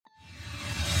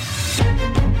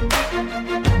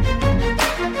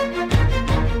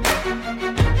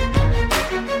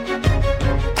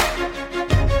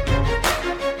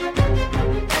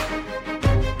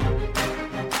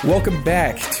welcome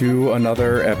back to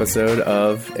another episode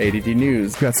of ADD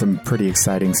News. We've got some pretty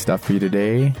exciting stuff for you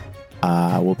today.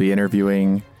 We'll be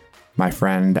interviewing my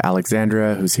friend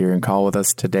Alexandra, who's here in call with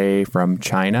us today from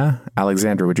China.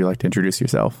 Alexandra, would you like to introduce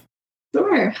yourself?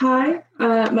 Sure. Hi,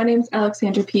 my name is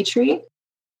Alexandra Petrie.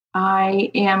 I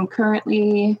am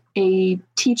currently a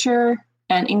teacher,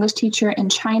 an English teacher in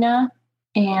China,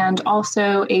 and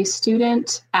also a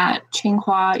student at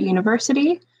Tsinghua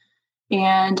University.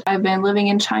 And I've been living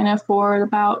in China for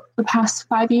about the past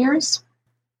 5 years.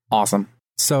 Awesome.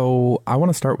 So I want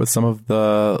to start with some of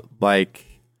the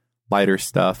lighter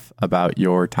stuff about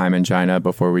your time in China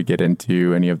before we get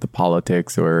into any of the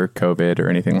politics or COVID or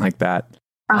anything like that.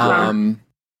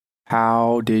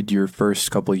 How did your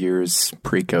first couple years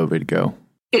pre-COVID go?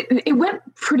 It went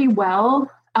pretty well.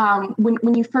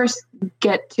 When you first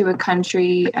get to a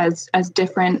country as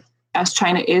different as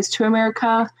China is to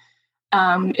America,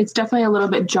 it's definitely a little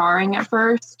bit jarring at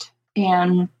first.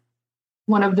 And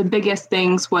one of the biggest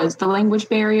things was the language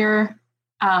barrier.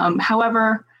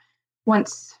 However,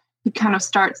 once you kind of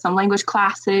start some language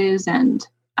classes and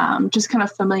just kind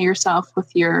of familiar yourself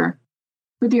with your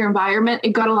environment,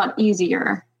 it got a lot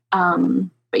easier.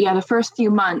 But yeah, the first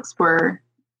few months were,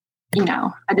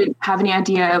 I didn't have any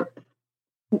idea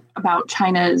about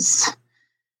China's,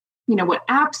 what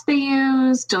apps they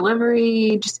use,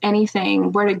 delivery, just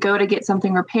anything, where to go to get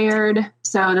something repaired.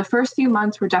 So the first few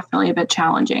months were definitely a bit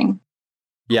challenging.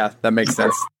 Yeah, that makes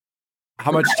sense.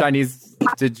 How much Chinese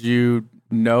did you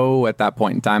know at that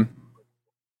point in time?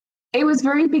 It was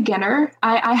very beginner.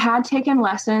 I had taken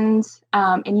lessons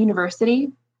in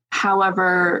university.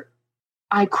 However,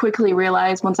 I quickly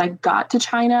realized once I got to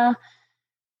China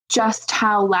just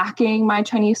how lacking my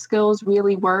Chinese skills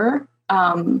really were.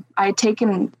 I had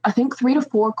taken, I think, 3 to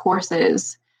 4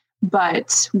 courses,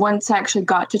 but once I actually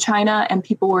got to China and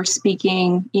people were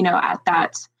speaking, at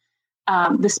that,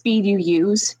 the speed you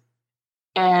use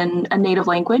in a native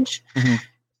language,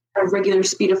 a regular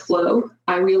speed of flow,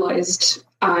 I realized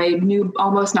I knew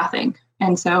almost nothing.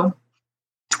 And so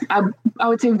I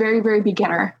would say very, very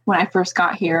beginner when I first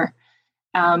got here,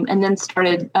 and then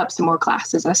started up some more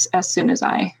classes as soon as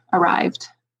I arrived.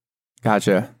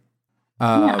 Gotcha.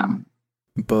 Yeah.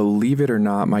 Believe it or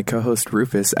not, my co-host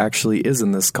Rufus actually is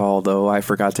in this call, though I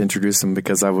forgot to introduce him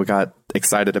because I got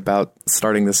excited about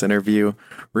starting this interview.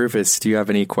 Rufus, do you have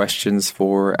any questions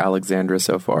for Alexandra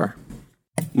so far?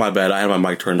 My bad, I had my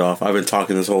mic turned off. I've been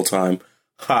talking this whole time.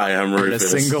 Hi, I'm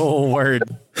Rufus. Not a single word.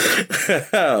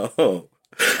 Oh,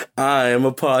 I am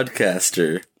a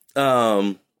podcaster.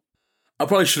 I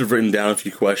probably should have written down a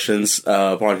few questions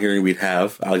upon hearing we'd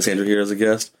have Alexandra here as a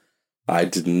guest. I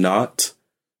did not.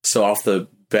 So off the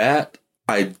bat,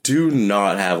 I do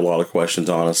not have a lot of questions,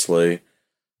 honestly.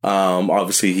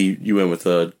 Obviously, you went with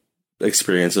the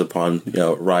experience upon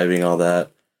arriving and all that.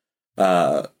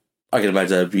 I can imagine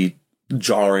that'd be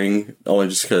jarring, only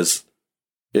just because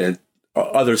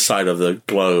other side of the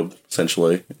globe,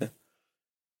 essentially.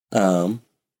 How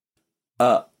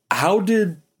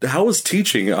was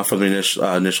teaching from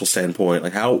the initial standpoint?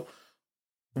 Like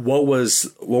what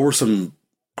were some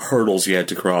hurdles you had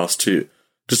to cross to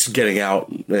just getting out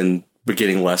and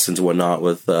beginning lessons and whatnot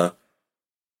with a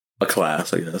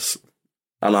class, I guess?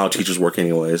 I don't know how teachers work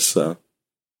anyways, so.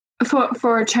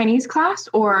 For a Chinese class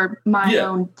or my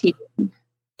own teaching?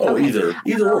 Oh, okay.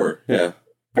 Either or, yeah.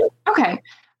 Okay.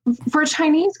 For a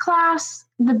Chinese class,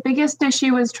 the biggest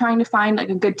issue was trying to find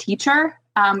a good teacher.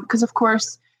 Because of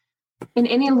course, in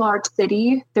any large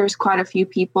city, there's quite a few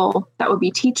people that would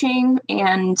be teaching,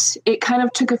 and it kind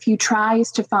of took a few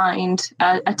tries to find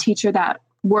a teacher that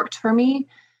worked for me.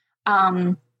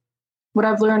 What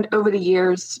I've learned over the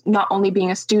years, not only being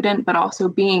a student, but also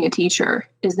being a teacher,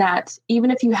 is that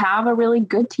even if you have a really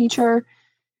good teacher,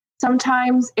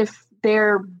 sometimes if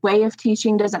their way of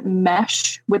teaching doesn't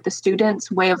mesh with the student's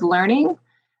way of learning,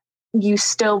 you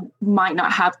still might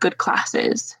not have good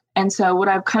classes. And so what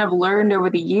I've kind of learned over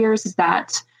the years is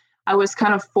that I was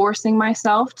kind of forcing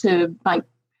myself to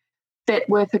fit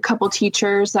with a couple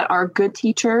teachers that are good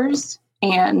teachers.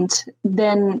 And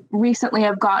then recently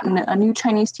I've gotten a new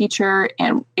Chinese teacher,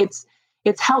 and it's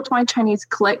helped my Chinese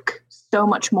click so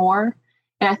much more.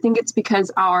 And I think it's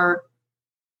because our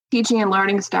teaching and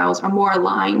learning styles are more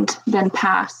aligned than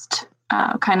past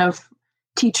kind of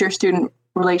teacher-student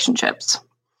relationships.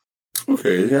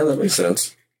 Okay, yeah, that makes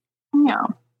sense. Yeah.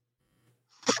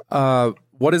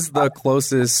 What is the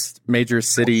closest major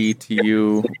city to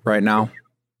you right now?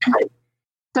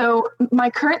 So my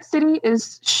current city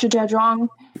is Shijiazhuang,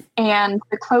 and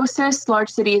the closest large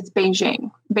city is Beijing.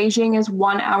 Beijing is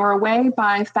 1 hour away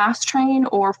by fast train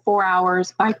or 4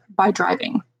 hours by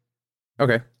driving.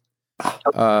 Okay.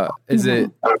 Is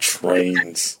it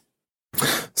trains?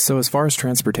 so? As far as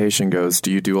transportation goes,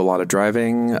 do you do a lot of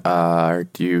driving? Do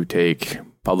you take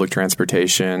public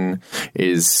transportation?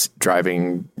 Is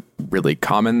driving really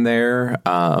common there,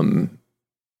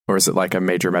 or is it like a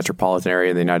major metropolitan area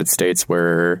in the United States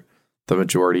where the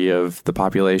majority of the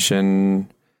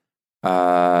population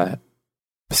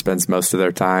spends most of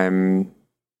their time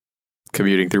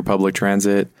commuting through public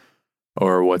transit?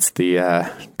 Or what's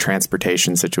the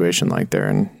transportation situation like there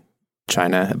in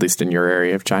China, at least in your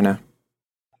area of China?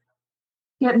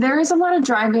 Yeah, there is a lot of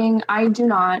driving. I do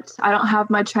not. I don't have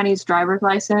my Chinese driver's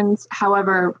license.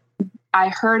 However, I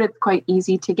heard it's quite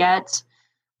easy to get.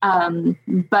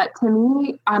 But to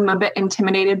me, I'm a bit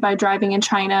intimidated by driving in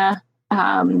China.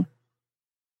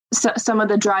 So some of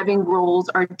the driving rules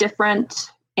are different,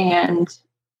 and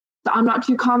I'm not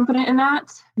too confident in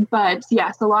that. But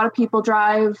yes, a lot of people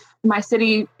drive. My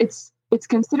city, it's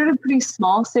considered a pretty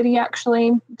small city,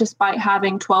 actually, despite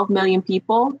having 12 million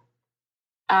people.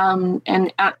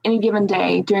 And at any given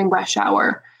day during rush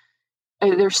hour,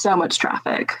 there's so much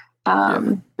traffic.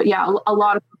 But yeah, a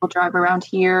lot of people drive around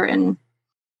here, and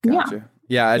Gotcha.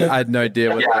 Yeah, I had no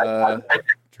idea what the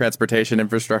transportation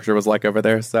infrastructure was like over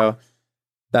there. So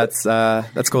that's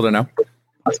cool to know.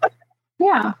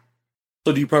 yeah.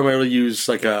 So do you primarily use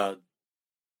like a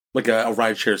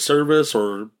rideshare service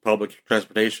or public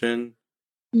transportation?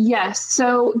 Yes.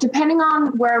 So depending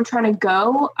on where I'm trying to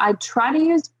go, I try to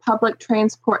use public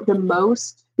transport the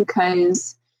most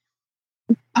because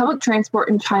public transport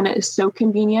in China is so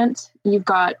convenient. You've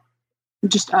got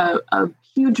just a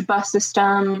huge bus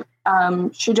system.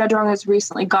 Shijiazhuang has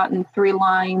recently gotten 3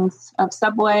 lines of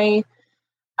subway.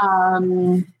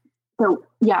 So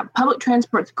yeah, public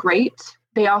transport's great.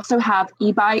 They also have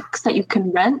e-bikes that you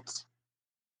can rent.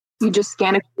 You just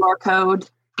scan a QR code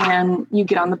and you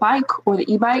get on the bike or the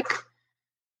e-bike.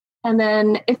 And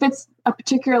then if it's a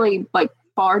particularly like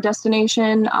far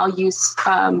destination, I'll use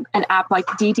an app like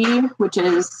Didi, which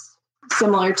is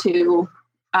similar to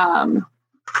a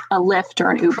Lyft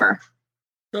or an Uber.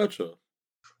 Gotcha.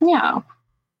 Yeah.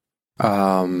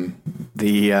 The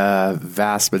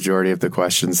vast majority of the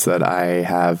questions that I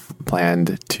have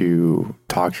planned to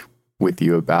talk with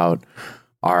you about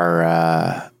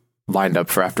are lined up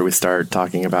for after we start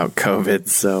talking about COVID.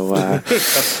 So,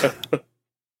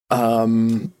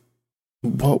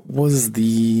 what was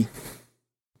the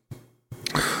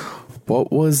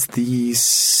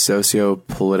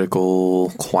socio-political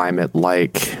climate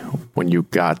like when you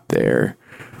got there?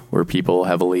 Were people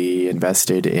heavily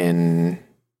invested in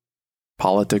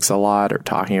politics a lot or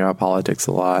talking about politics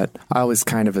a lot? I always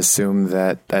kind of assume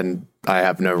that, and I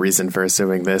have no reason for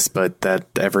assuming this, but that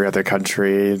every other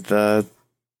country, the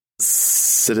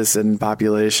citizen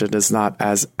population is not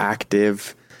as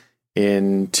active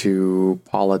into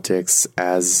politics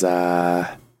as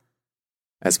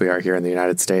we are here in the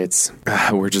United States.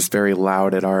 We're just very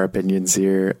loud at our opinions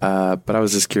here. But I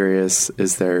was just curious,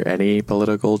 is there any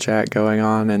political chat going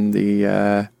on in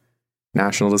the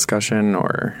national discussion,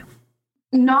 or?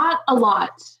 Not a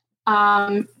lot.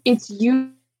 It's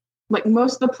like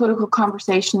most of the political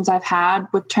conversations I've had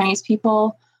with Chinese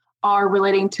people are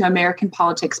relating to American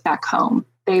politics back home.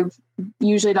 They'll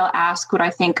ask what I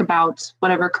think about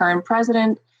whatever current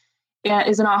president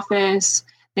is in office.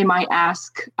 They might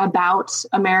ask about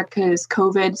America's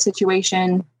COVID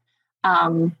situation.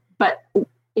 But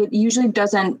it usually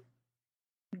doesn't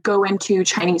go into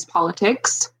Chinese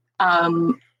politics.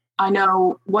 I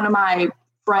know one of my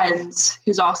friends,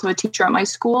 who's also a teacher at my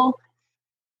school,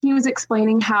 he was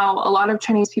explaining how a lot of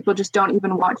Chinese people just don't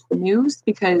even watch the news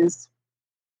because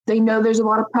they know there's a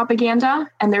lot of propaganda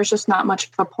and there's just not much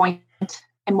of a point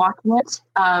in watching it.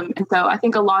 And so I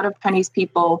think a lot of Chinese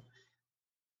people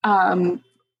tend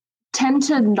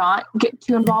to not get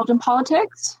too involved in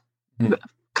politics,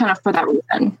 kind of for that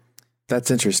reason. That's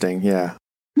interesting. Yeah.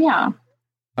 Yeah.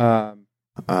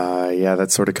 Yeah,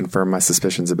 that sort of confirmed my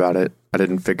suspicions about it. I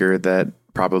didn't figure that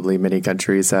probably many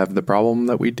countries have the problem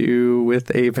that we do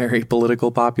with a very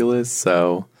political populace.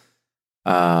 So,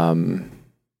 yeah.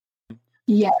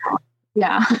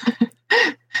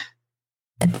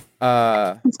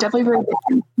 It's definitely very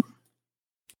different.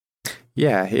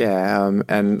 Yeah.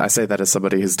 And I say that as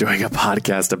somebody who's doing a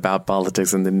podcast about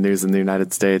politics and the news in the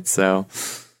United States. So,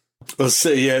 let's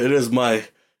say, yeah, it is my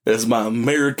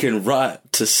American right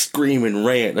to scream and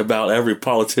rant about every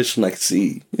politician I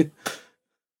see.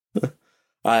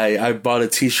 I bought a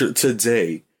t-shirt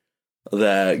today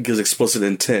that gives explicit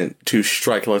intent to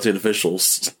strike elected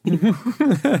officials. You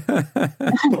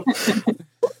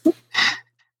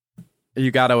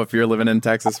gotta if you're living in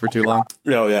Texas for too long.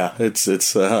 Oh yeah, it's a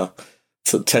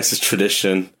Texas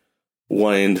tradition.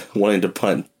 wanting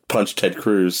to punch Ted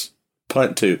Cruz.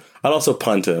 Punt too. I'd also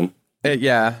punt him.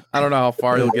 Yeah, I don't know how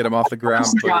far you'll get him off the ground,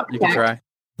 but you can try.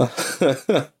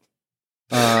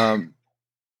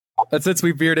 But since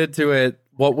we veered into it,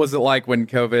 what was it like when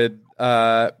COVID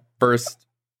first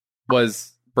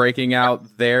was breaking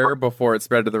out there before it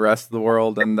spread to the rest of the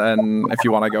world? And then if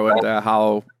you want to go into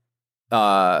how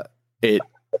it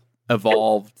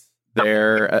evolved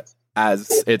there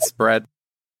as it spread.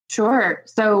 Sure.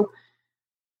 So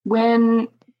when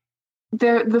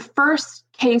the first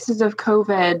cases of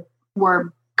COVID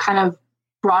were kind of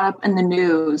brought up in the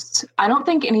news, I don't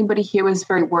think anybody here was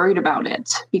very worried about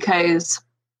it because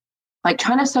like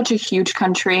China's such a huge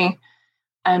country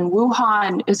and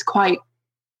Wuhan is quite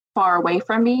far away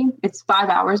from me. It's 5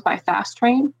 hours by fast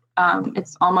train.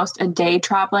 It's almost a day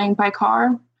traveling by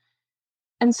car.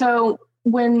 And so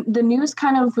when the news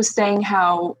kind of was saying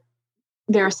how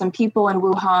there are some people in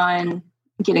Wuhan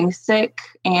getting sick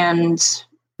and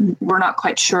we're not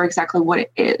quite sure exactly what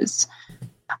it is,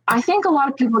 I think a lot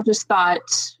of people just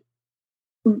thought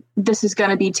this is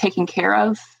going to be taken care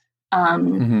of.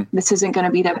 This isn't going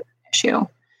to be the issue.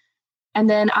 And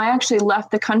then I actually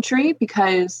left the country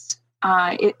because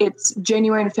it's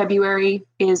January and February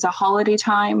is a holiday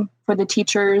time for the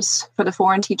teachers, for the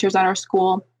foreign teachers at our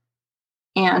school.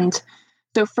 And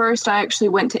so first I actually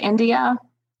went to India,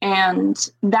 and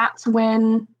that's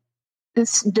when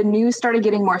the news started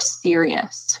getting more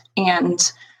serious. And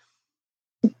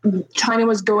China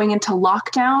was going into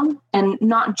lockdown, and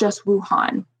not just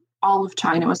Wuhan, all of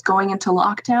China was going into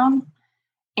lockdown.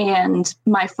 And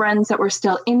my friends that were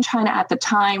still in China at the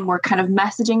time were kind of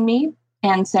messaging me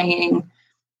and saying,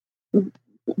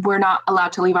 we're not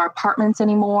allowed to leave our apartments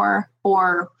anymore,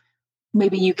 or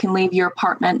maybe you can leave your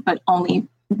apartment, but only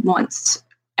once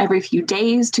every few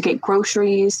days to get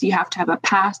groceries. You have to have a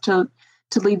pass to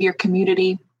leave your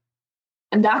community.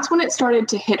 And that's when it started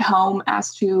to hit home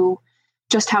as to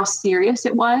just how serious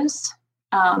it was.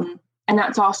 And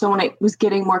that's also when it was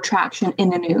getting more traction in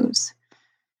the news.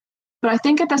 But I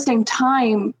think at the same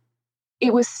time,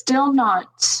 it was still not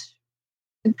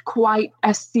quite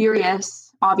as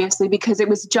serious, obviously, because it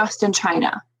was just in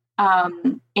China.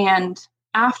 And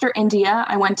after India,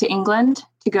 I went to England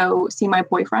to go see my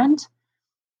boyfriend.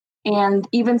 And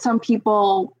even some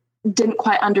people didn't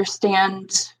quite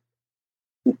understand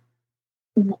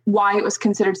why it was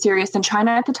considered serious in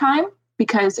China at the time,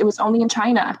 because it was only in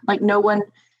China. Like no one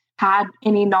had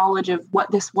any knowledge of what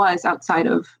this was outside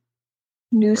of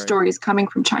news stories coming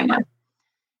from China.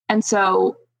 And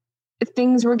so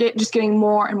things were just getting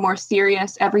more and more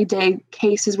serious. Every day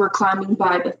cases were climbing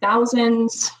by the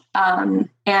thousands. And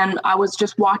I was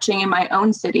just watching in my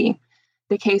own city,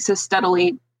 the cases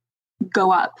steadily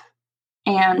go up.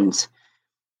 And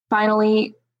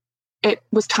finally, it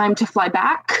was time to fly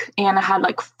back. And I had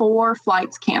like 4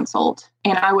 flights canceled.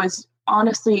 And I was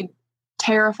honestly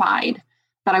terrified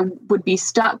that I would be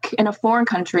stuck in a foreign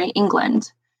country,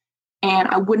 England, and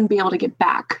I wouldn't be able to get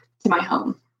back to my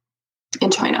home in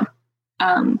China.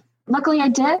 Luckily, I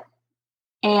did.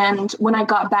 And when I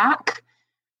got back,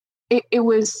 it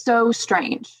was so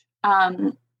strange.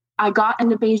 I got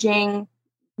into Beijing.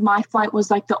 My flight was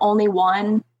like the only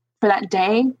one for that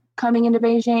day coming into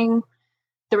Beijing.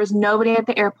 There was nobody at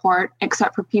the airport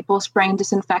except for people spraying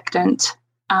disinfectant.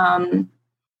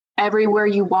 Everywhere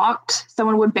you walked,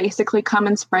 someone would basically come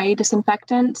and spray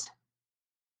disinfectant.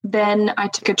 Then I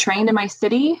took a train to my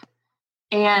city,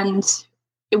 and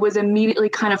it was immediately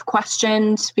kind of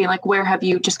questioned, being like, where have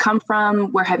you just come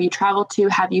from? Where have you traveled to?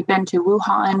 Have you been to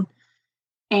Wuhan?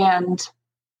 And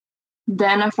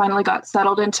then I finally got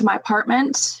settled into my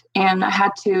apartment, and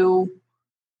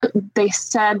they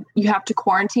said you have to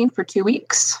quarantine for 2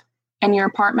 weeks in your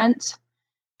apartment.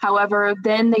 However,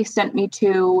 then they sent me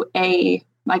to a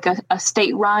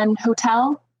state-run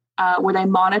hotel where they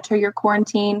monitor your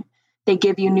quarantine. They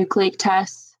give you nucleic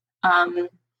tests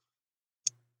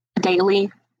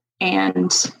daily.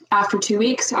 And after 2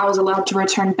 weeks, I was allowed to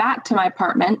return back to my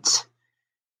apartment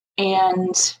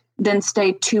and then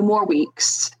stay 2 more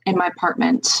weeks in my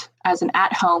apartment as an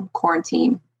at-home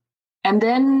quarantine. And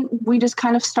then we just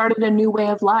kind of started a new way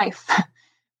of life.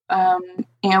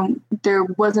 And there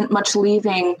wasn't much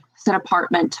leaving said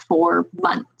apartment for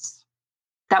months.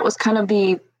 That was kind of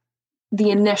the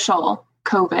initial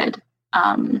COVID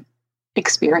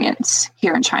experience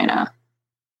here in China.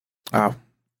 Wow.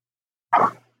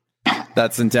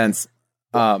 That's intense.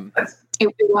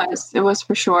 It was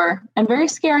for sure. And very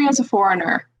scary as a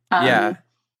foreigner.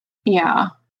 Yeah.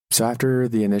 So after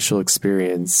the initial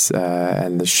experience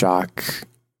and the shock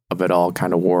of it all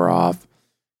kind of wore off,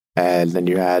 and then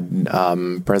you had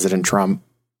President Trump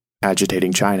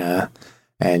agitating China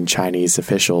and Chinese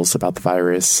officials about the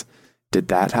virus. Did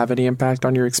that have any impact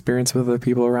on your experience with the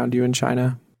people around you in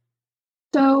China?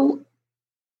 So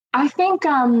I think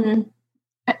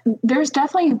there's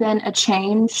definitely been a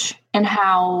change in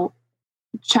how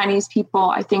Chinese people,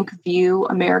 I think, view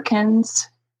Americans.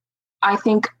 I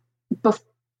think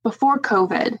before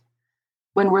COVID,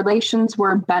 when relations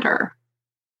were better,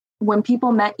 when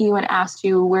people met you and asked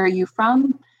you, where are you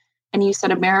from? And you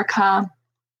said America,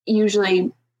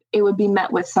 usually it would be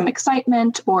met with some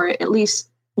excitement or at least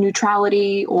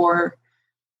neutrality or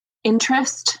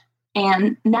interest.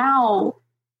 And now,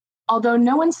 although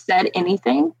no one said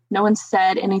anything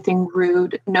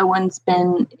rude, no one's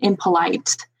been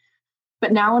impolite.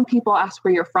 But now when people ask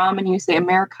where you're from and you say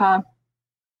America,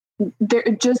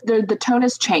 the tone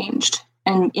has changed,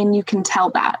 and you can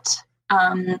tell that.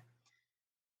 A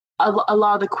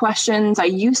lot of the questions I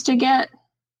used to get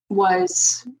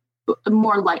was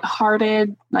more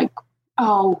lighthearted, like,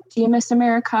 oh, do you miss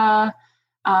America?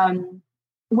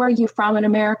 Where are you from in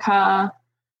America?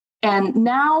 And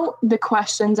now the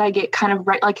questions I get kind of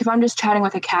right, like if I'm just chatting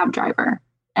with a cab driver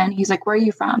and he's like, where are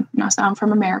you from? And I say, I'm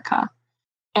from America.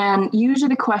 And usually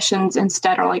the questions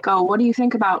instead are like, oh, what do you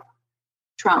think about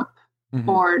Trump? Mm-hmm.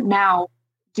 Or now,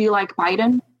 do you like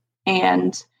Biden?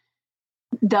 And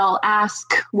they'll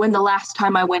ask when the last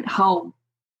time I went home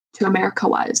to America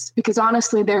was, because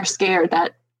honestly, they're scared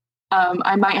that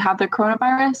I might have the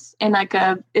coronavirus, and like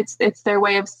it's their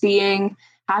way of seeing,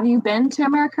 have you been to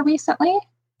America recently?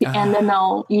 And then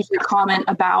they'll usually comment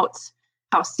about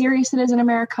how serious it is in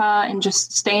America and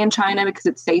just stay in China because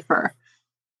it's safer,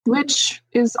 which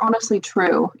is honestly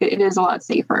true. It is a lot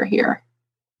safer here.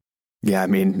 Yeah, I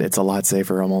mean, it's a lot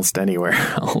safer almost anywhere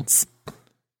else.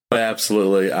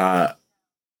 Absolutely. I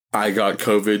got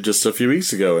COVID just a few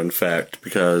weeks ago, in fact,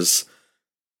 because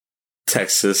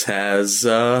Texas has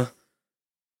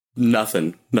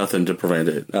nothing to prevent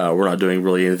it. We're not doing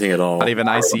really anything at all. Not even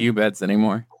ICU beds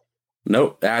anymore.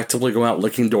 Nope. Actively go out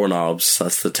licking doorknobs.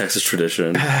 That's the Texas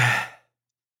tradition.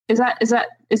 Is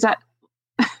that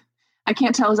I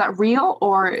can't tell. Is that real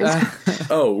or is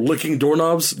licking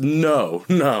doorknobs? No.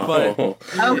 But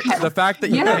okay. The fact that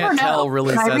you can't tell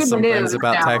really says some things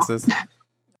about Texas.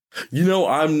 You know,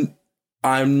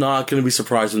 I'm not going to be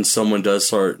surprised when someone does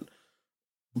start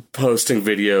posting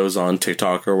videos on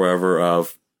TikTok or wherever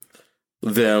of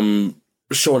them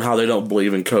showing how they don't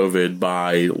believe in COVID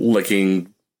by licking.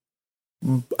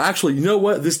 Actually, you know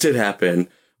what? This did happen.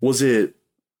 Was it?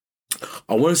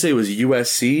 I want to say it was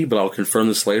USC, but I'll confirm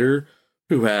this later.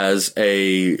 Who has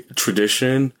a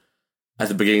tradition at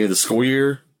the beginning of the school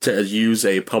year to use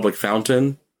a public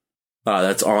fountain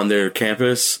that's on their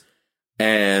campus.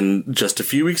 And just a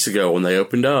few weeks ago, when they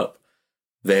opened up,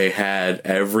 they had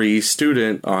every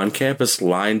student on campus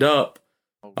lined up,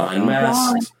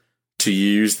 unmasked, to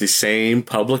use the same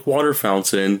public water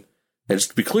fountain. And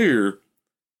just to be clear,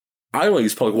 I don't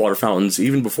use public water fountains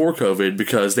even before COVID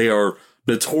because they are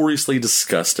notoriously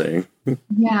disgusting.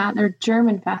 Yeah, they're germ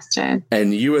infested.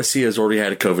 And USC has already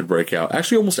had a COVID breakout.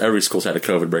 Actually, almost every school's had a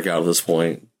COVID breakout at this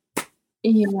point.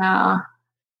 Yeah.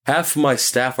 Half of my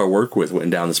staff I work with went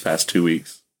down this past 2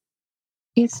 weeks.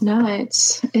 It's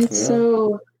nuts. It's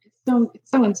so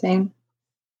insane.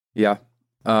 Yeah.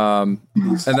 And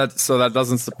that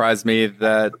doesn't surprise me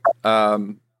that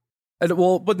it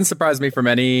wouldn't surprise me from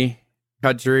any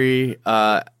country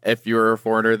if you were a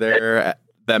foreigner there,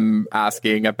 them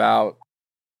asking about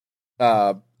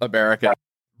America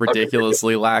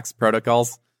ridiculously lax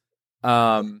protocols.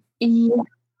 But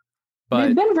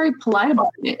they've been very polite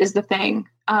about it is the thing.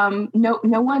 No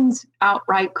one's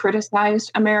outright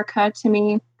criticized America to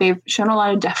me. They've shown a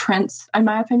lot of deference, in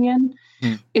my opinion.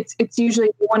 It's usually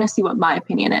they want to see what my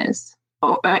opinion is.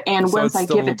 And so once I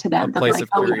give it to them, a place of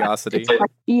curiosity.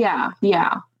 Yeah.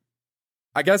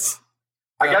 I guess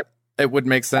it would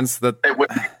make sense that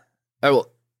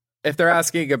if they're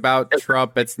asking about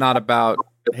Trump, it's not about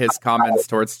his comments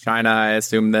towards China, I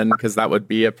assume then, because that would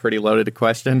be a pretty loaded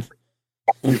question.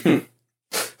 Yeah,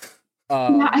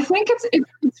 I think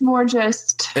it's more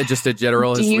just a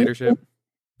general his leadership.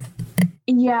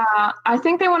 Yeah, I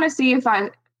think they want to see if I,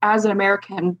 as an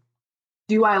American,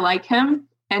 do I like him?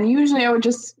 And usually I would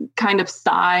just kind of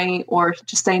sigh or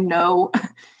just say no,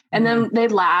 and then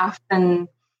they'd laugh, and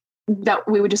that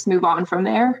we would just move on from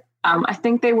there. I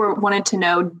think they wanted to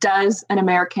know, does an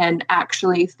American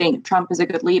actually think Trump is a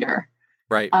good leader?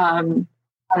 Right. And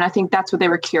I think that's what they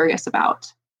were curious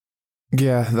about.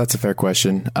 Yeah, that's a fair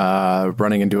question.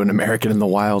 Running into an American in the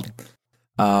wild.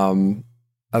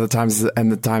 Other times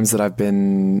that I've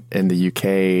been in the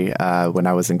UK when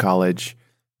I was in college,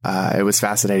 it was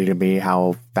fascinating to me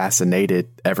how fascinated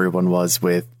everyone was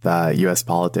with U.S.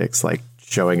 politics, like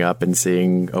showing up and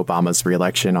seeing Obama's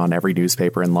reelection on every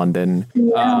newspaper in London.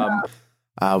 Yeah.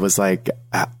 Was like,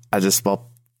 I just felt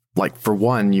like, for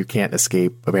one, you can't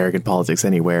escape American politics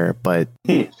anywhere, but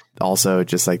also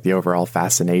just like the overall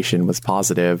fascination was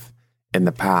positive in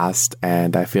the past.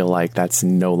 And I feel like that's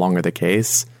no longer the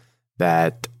case,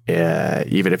 that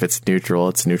even if it's neutral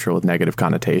with negative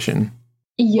connotation.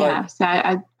 Yes,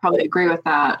 I probably agree with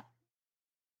that.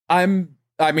 I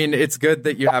mean, it's good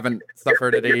that you haven't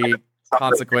suffered any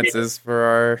consequences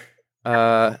for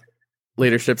our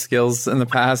leadership skills in the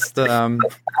past few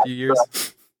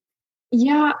years.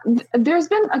 Yeah, there's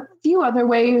been a few other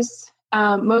ways,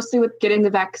 mostly with getting the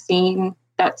vaccine,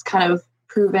 that's kind of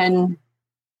proven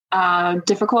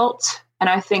difficult. And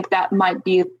I think that might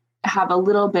have a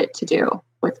little bit to do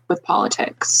with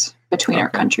politics between our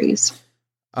countries.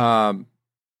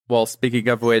 Well, speaking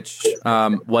of which,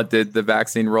 what did the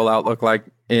vaccine rollout look like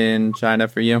in China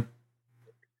for you?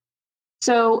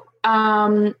 So,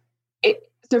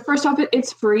 first off,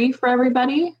 it's free for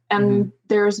everybody, and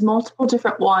there's multiple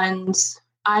different ones.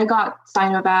 I got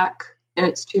Sinovac, and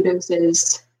it's 2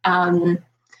 doses.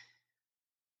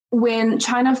 When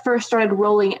China first started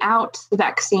rolling out the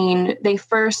vaccine, they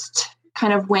first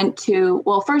kind of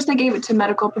first they gave it to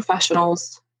medical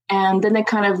professionals, and then they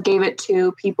kind of gave it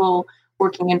to people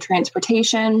working in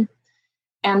transportation,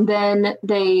 and then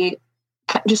they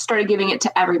just started giving it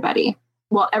to everybody.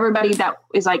 Well, everybody that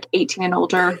is like 18 and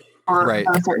older, or right,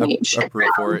 a certain age.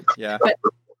 Approved for it,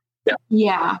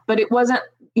 yeah. But it wasn't,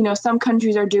 some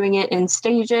countries are doing it in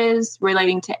stages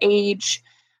relating to age.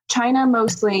 China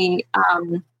mostly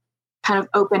kind of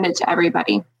opened it to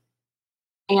everybody.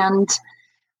 And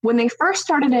when they first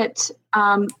started it,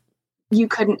 you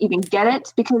couldn't even get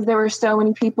it because there were so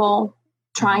many people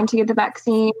trying to get the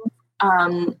vaccine.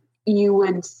 You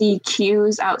would see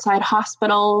queues outside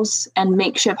hospitals and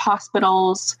makeshift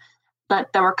hospitals that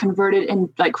were converted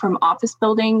from office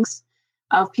buildings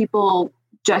of people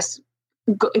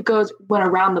went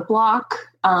around the block.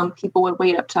 People would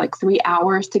wait up to 3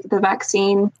 hours to get the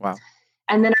vaccine. Wow.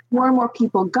 And then as more and more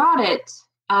people got it,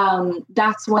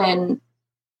 that's when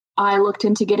I looked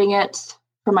into getting it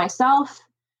for myself.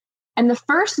 And the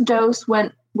first dose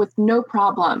went with no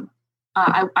problem.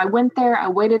 I went there, I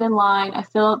waited in line, I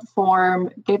filled out the form,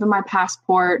 gave them my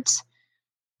passport.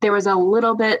 There was a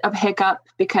little bit of hiccup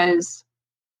because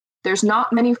there's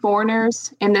not many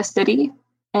foreigners in this city.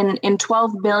 And in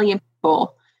 12 million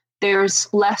people, there's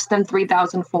less than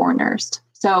 3,000 foreigners.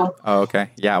 So, okay.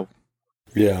 Yeah.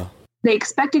 They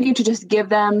expected you to just give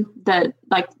them the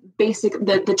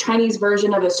Chinese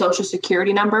version of a social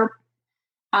security number,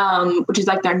 which is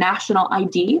like their national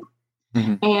ID.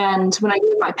 Mm-hmm. And when I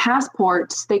gave my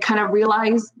passport, they kind of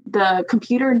realized the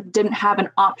computer didn't have an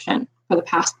option for the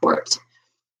passport.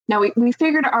 Now we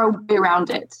figured our way around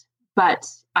it, but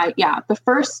the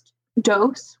first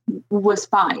dose was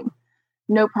fine,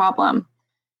 no problem.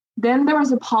 Then there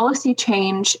was a policy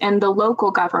change in the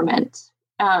local government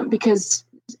because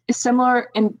similar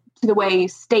to the way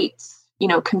states,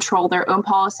 control their own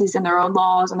policies and their own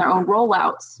laws and their own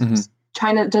rollouts. Mm-hmm.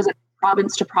 China does it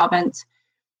province to province,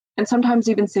 and sometimes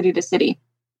even city to city.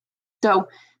 So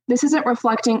this isn't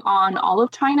reflecting on all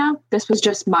of China. This was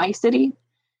just my city.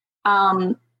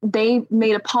 They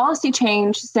made a policy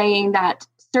change saying that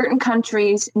certain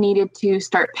countries needed to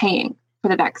start paying for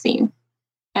the vaccine.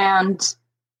 And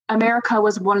America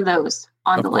was one of those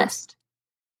on the list.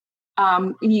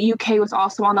 UK was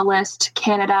also on the list,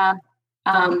 Canada.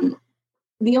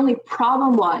 The only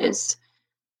problem was,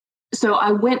 so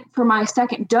I went for my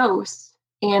second dose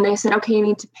and they said, okay, you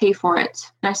need to pay for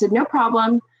it. And I said, no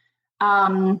problem.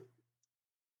 How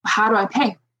do I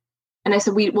pay? And they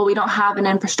said, we don't have an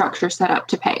infrastructure set up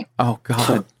to pay. Oh,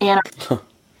 God. And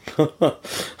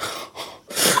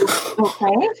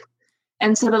okay.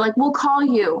 And so they're like, we'll call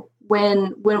you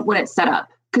when it's set up.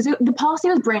 Because the policy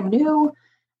was brand new.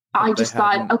 I just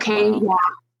thought, okay, wow.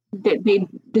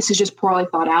 This is just poorly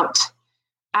thought out.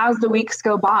 As the weeks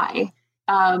go by,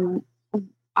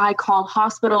 I called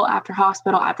hospital after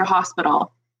hospital after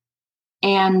hospital,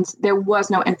 and there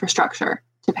was no infrastructure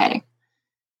to pay.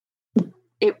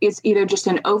 It is either just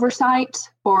an oversight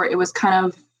or it was kind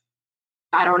of,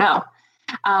 I don't know.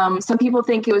 Some people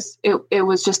think it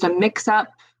was just a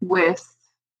mix-up with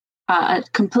a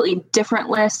completely different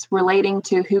list relating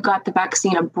to who got the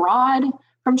vaccine abroad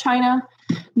from China.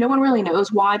 No one really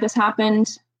knows why this happened,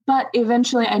 but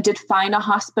eventually I did find a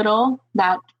hospital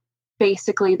that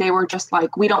basically they were just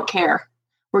like, we don't care.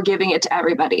 We're giving it to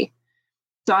everybody.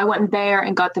 So I went there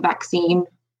and got the vaccine.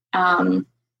 And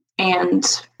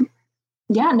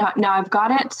now I've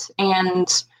got it, and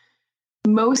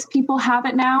most people have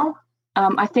it now.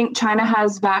 I think China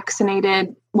has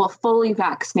fully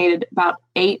vaccinated about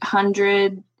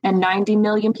 890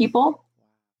 million people.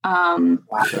 And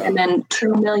then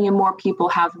 2 million more people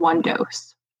have one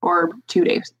dose or two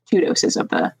doses of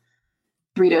the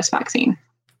 3-dose vaccine.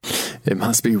 It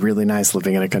must be really nice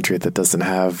living in a country that doesn't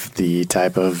have the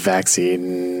type of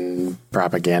vaccine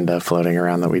propaganda floating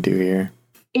around that we do here.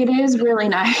 It is really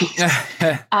nice.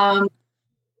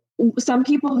 Some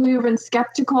people who have been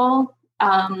skeptical,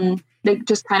 they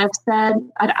just kind of said,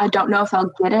 I don't know if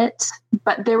I'll get it.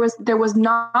 But there was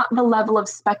not the level of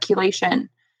speculation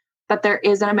that there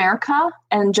is in America,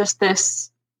 and just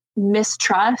this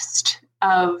mistrust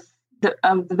of the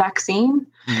vaccine.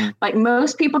 Mm-hmm. Like,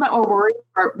 most people that were worried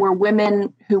were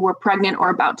women who were pregnant or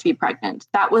about to be pregnant.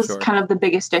 That was kind of the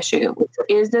biggest issue.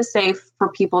 Is this safe for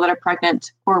people that are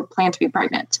pregnant or plan to be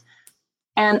pregnant?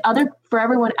 And for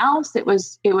everyone else, it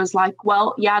was like,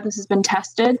 well, yeah, this has been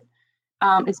tested.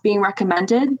 It's being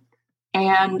recommended,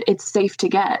 and it's safe to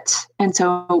get. And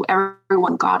so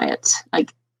everyone got it.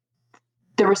 Like,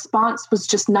 the response was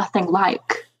just nothing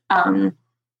like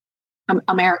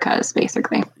America's,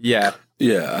 basically. Yeah.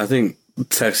 Yeah, I think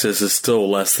Texas is still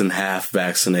less than half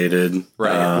vaccinated.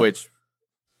 Right, which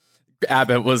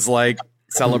Abbott was like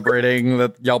celebrating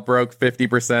that y'all broke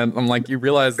 50%. I'm like, you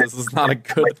realize this is not a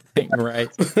good thing, right?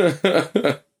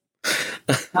 That's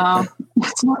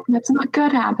not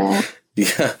good, Abbott.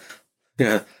 Yeah,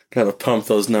 gotta pump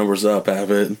those numbers up,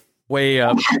 Abbott. Way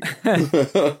up.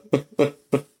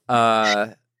 I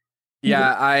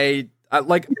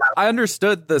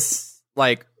understood this,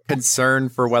 like, concern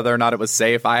for whether or not it was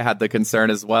safe. I had the concern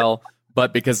as well,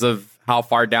 but because of how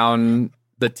far down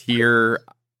the tier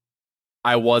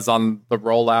I was on the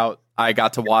rollout, I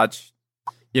got to watch,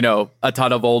 a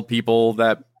ton of old people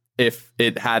that, if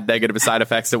it had negative side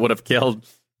effects, it would have killed,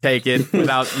 take it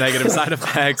without negative side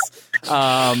effects.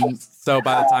 So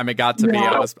by the time it got to me,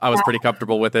 I was pretty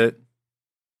comfortable with it.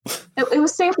 It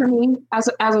was safe for me as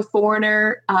a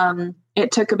foreigner.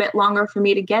 It took a bit longer for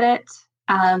me to get it.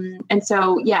 And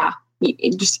so, yeah,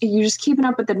 you're just keeping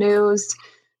up with the news.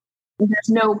 There's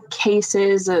no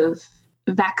cases of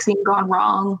vaccine gone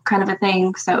wrong kind of a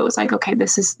thing. So it's like, okay,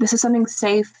 this is something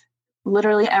safe.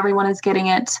 Literally everyone is getting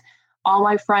it. All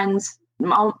my friends,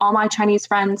 all my Chinese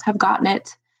friends have gotten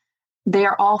it. They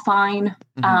are all fine.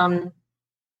 Mm-hmm.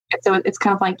 So it's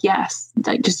kind of like, yes,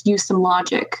 like, just use some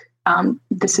logic.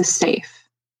 This is safe.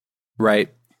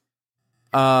 Right.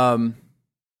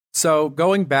 So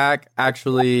going back,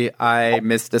 actually, I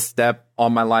missed a step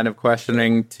on my line of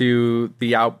questioning to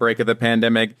the outbreak of the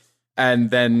pandemic. And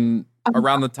then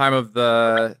around the time of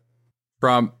the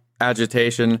Trump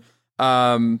agitation,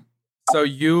 so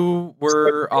you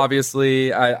were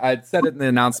obviously, I'd said it in the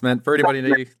announcement for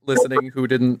anybody listening who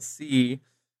didn't see,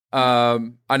 I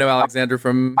know Alexandra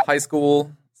from high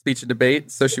school, speech and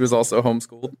debate, so she was also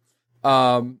homeschooled.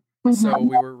 So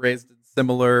we were raised in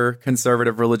similar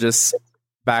conservative religious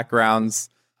backgrounds.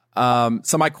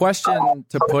 So my question,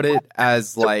 to put it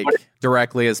as like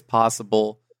directly as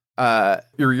possible,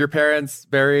 your parents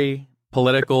very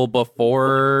political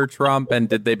before Trump, and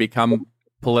did they become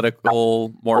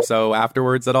political more so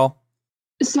afterwards at all?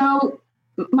 So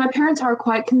my parents are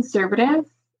quite conservative,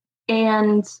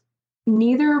 and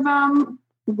neither of them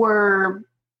were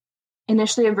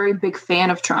initially a very big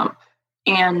fan of Trump.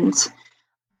 And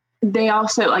they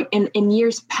also, like, in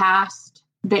years past,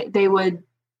 they would,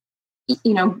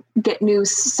 get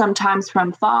news sometimes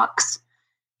from Fox.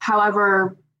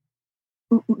 However,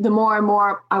 the more and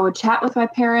more I would chat with my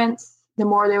parents, the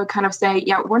more they would kind of say,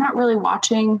 yeah, we're not really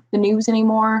watching the news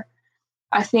anymore.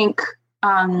 I think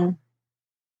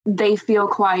they feel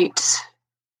quite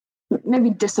maybe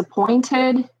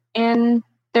disappointed in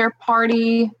their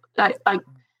party. I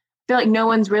feel like no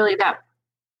one's really that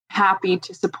happy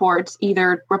to support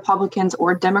either Republicans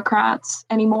or Democrats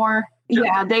anymore. Sure.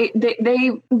 Yeah, they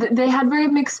had very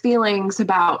mixed feelings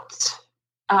about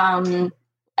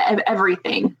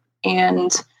everything.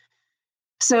 And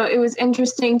so it was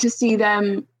interesting to see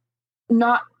them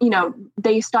not,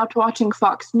 they stopped watching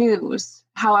Fox News.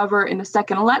 However, in the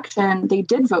second election, they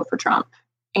did vote for Trump.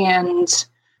 And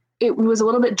it was a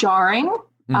little bit jarring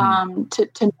to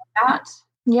know that.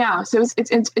 Yeah, so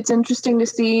it's interesting to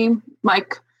see,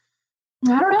 like,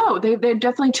 I don't know, they've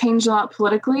definitely changed a lot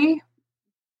politically,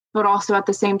 but also at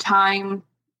the same time,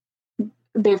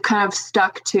 they've kind of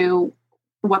stuck to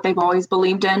what they've always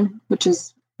believed in, which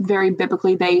is very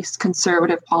biblically based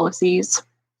conservative policies.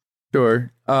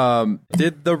 Sure.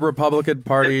 Did the Republican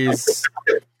Party's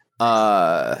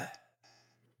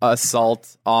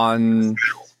assault on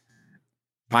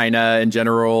China in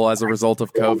general as a result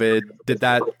of COVID, did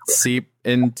that seep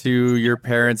into your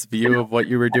parents' view of what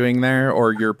you were doing there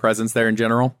or your presence there in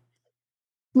general?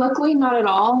 Luckily, not at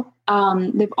all.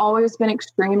 They've always been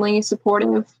extremely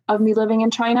supportive of me living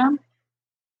in China.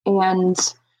 And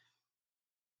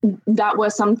that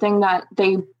was something that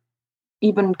they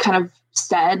even kind of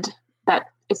said, that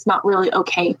it's not really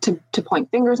okay to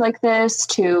point fingers like this,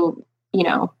 to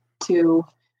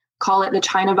call it the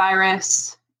China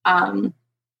virus.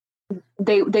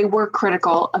 They were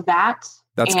critical of that.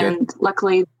 That's good.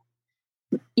 Luckily,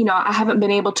 I haven't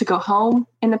been able to go home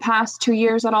in the past 2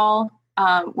 years at all.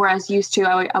 Whereas used to,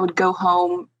 I would go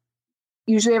home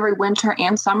usually every winter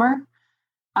and summer.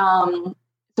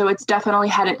 So it's definitely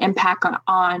had an impact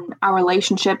on our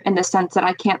relationship in the sense that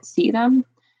I can't see them.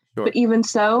 Sure. But even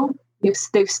so,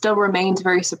 they've still remained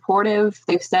very supportive.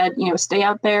 They've said, stay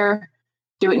out there,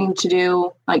 do what you need to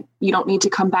do. Like, you don't need to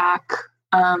come back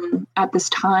at this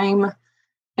time,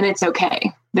 and it's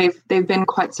okay. They've been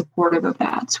quite supportive of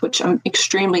that, which I'm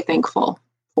extremely thankful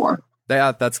for.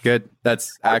 Yeah, that's good.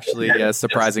 That's actually a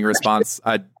surprising response.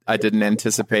 I didn't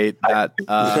anticipate that.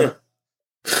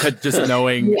 Just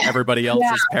knowing everybody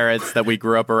else's parents that we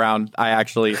grew up around, I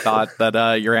actually thought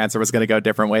that your answer was going to go a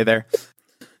different way there.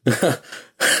 Thought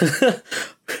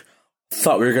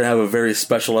we were going to have a very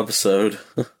special episode.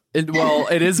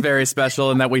 It is very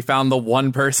special in that we found the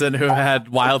one person who had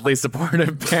wildly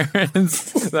supportive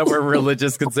parents that were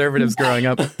religious conservatives growing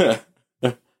up.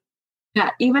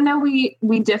 Yeah, even though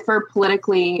we differ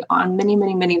politically on many,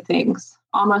 many, many things,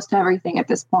 almost everything at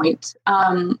this point,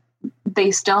 they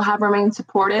still have remained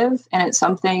supportive, and it's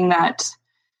something that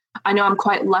I know I'm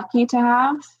quite lucky to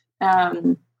have,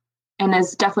 and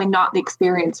is definitely not the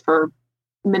experience for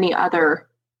many other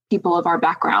people of our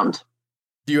background.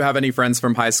 Do you have any friends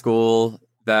from high school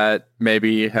that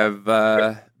maybe have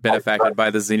been affected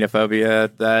by the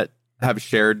xenophobia that have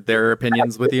shared their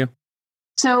opinions with you?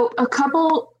 So a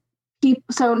couple people,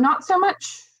 so not so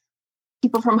much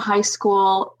people from high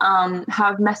school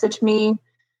have messaged me,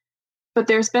 but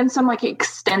there's been some like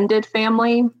extended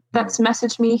family that's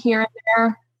messaged me here and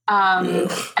there. And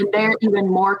they're even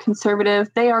more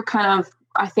conservative. They are kind of,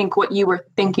 I think, what you were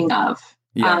thinking of.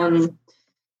 Yeah.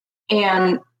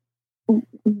 And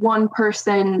one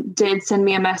person did send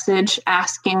me a message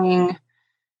asking,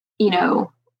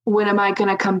 when am I going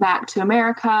to come back to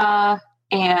America?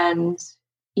 And,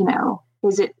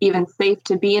 is it even safe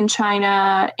to be in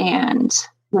China? And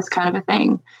this kind of a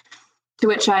thing. To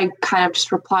which I kind of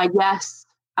just replied, yes,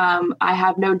 I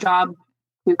have no job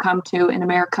to come to in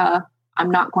America.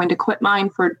 I'm not going to quit mine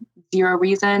for zero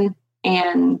reason.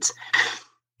 And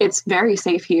it's very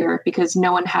safe here because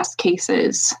no one has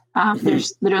cases.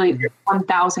 There's literally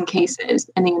 1,000 cases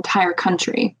in the entire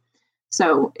country.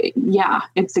 So yeah,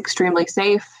 it's extremely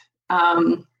safe.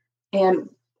 And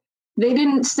they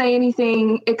didn't say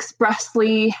anything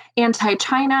expressly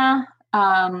anti-China,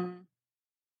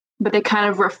 but they kind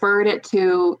of referred it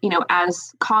to,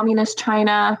 as communist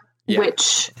China,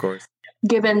 which, of course,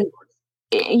 given,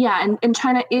 and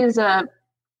China is a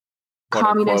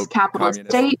communist capitalist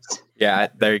state. Yeah,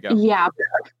 there you go. Yeah,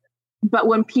 but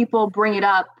when people bring it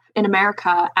up in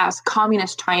America as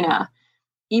communist China,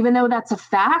 even though that's a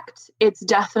fact, it's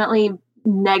definitely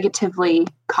negatively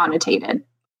connotated.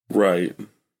 Right.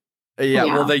 Yeah,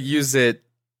 well, they use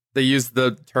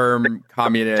the term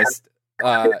communist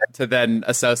to then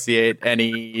associate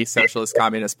any socialist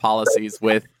communist policies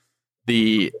with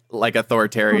the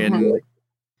authoritarian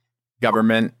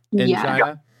government in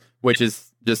China, which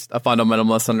is just a fundamental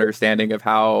misunderstanding of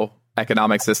how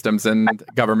economic systems and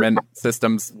government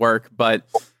systems work. But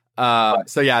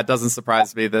it doesn't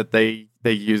surprise me that they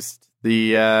used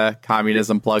the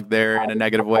communism plug there in a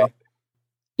negative way.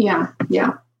 Yeah.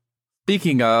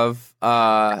 Speaking of,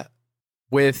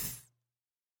 with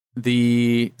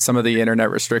some of the internet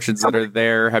restrictions that are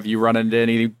there, have you run into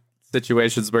any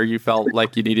situations where you felt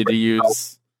like you needed to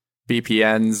use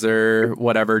VPNs or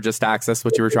whatever just to access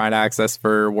what you were trying to access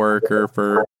for work or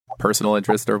for personal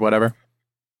interest or whatever?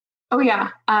 Oh yeah.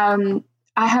 I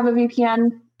have a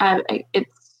VPN.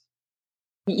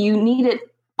 You need it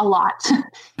a lot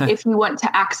if you want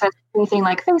to access anything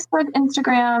like Facebook,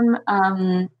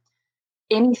 Instagram,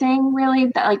 anything really,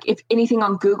 that if anything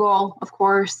on Google, of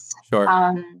course.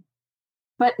 Sure.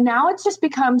 But now it's just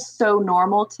become so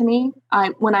normal to me.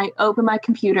 When I open my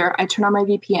computer, I turn on my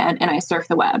VPN and I surf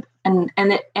the web, and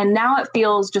now it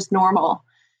feels just normal.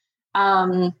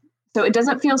 So it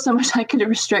doesn't feel so much like a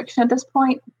restriction at this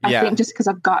point. I think just because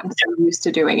I've gotten so used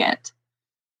to doing it.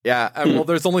 Yeah. Well,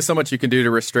 there's only so much you can do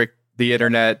to restrict the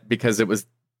internet because it was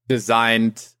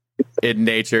designed in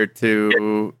nature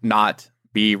to not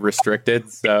be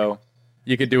restricted. So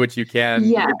you could do what you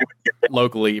can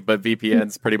locally, but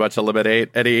VPNs pretty much eliminate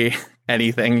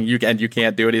anything you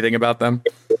can't do anything about them.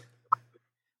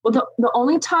 Well, the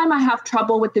only time I have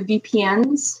trouble with the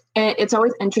VPNs, and it's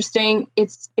always interesting,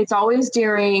 it's always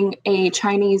during a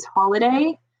Chinese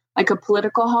holiday, like a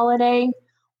political holiday,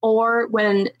 or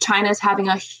when China's having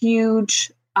a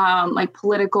huge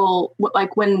political,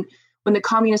 like when the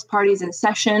Communist Party is in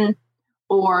session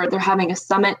or they're having a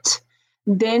summit,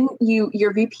 then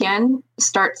your VPN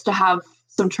starts to have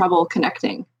some trouble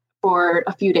connecting for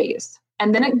a few days.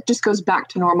 And then it just goes back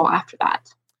to normal after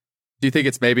that. Do you think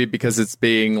it's maybe because it's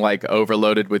being like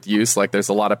overloaded with use? Like there's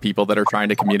a lot of people that are trying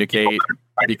to communicate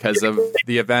because of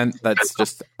the event that's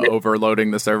just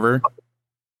overloading the server?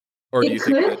 Or do you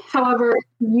think however,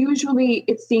 usually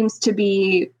it seems to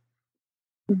be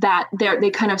that they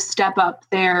kind of step up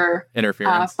their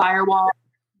interference firewall.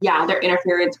 Yeah, their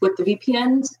interference with the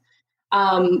VPNs.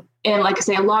 And like I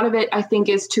say, a lot of it, I think,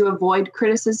 is to avoid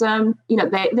criticism. You know,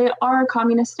 they are a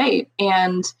communist state,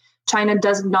 and China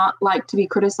does not like to be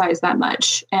criticized that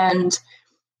much. And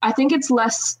I think it's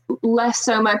less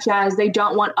so much as they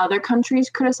don't want other countries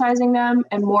criticizing them,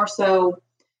 and more so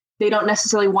they don't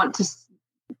necessarily want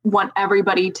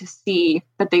everybody to see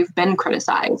that they've been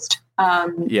criticized.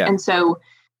 And so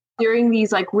during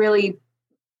these like really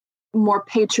more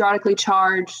patriotically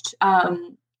charged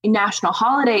national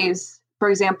holidays, for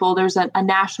example, there's a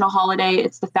national holiday.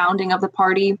 It's the founding of the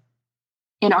party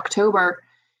in October,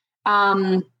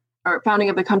 or founding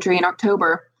of the country in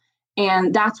October.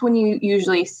 And that's when you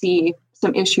usually see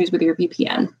some issues with your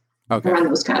VPN around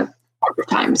those kind of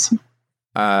times.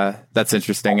 That's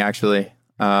interesting, actually.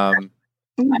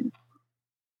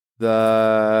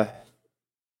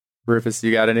 Rufus,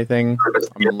 you got anything?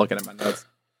 I'm looking at my notes.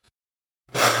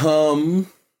 I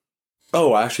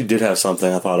actually did have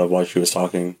something I thought of while she was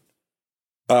talking.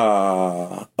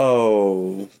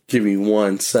 Give me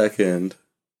 1 second.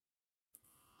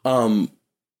 So,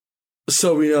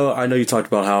 I know you talked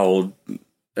about how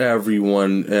not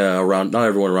everyone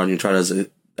around you in China is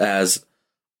as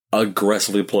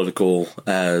aggressively political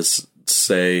as,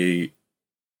 say,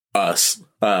 us,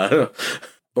 or at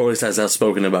least as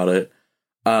outspoken about it.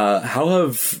 How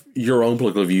have your own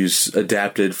political views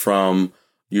adapted from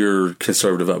your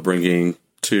conservative upbringing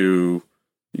to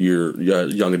your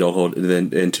young adulthood and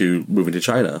then into moving to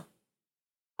China?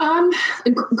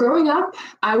 Growing up,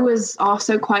 I was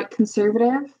also quite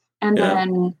conservative. And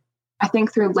then I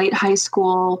think through late high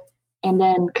school and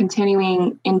then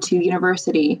continuing into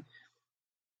university,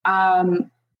 I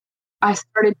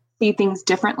started to see things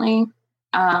differently,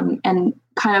 and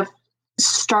kind of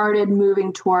started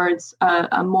moving towards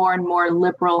a more and more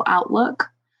liberal outlook.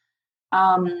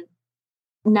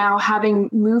 Now, having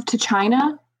moved to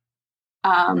China,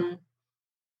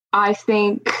 I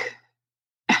think,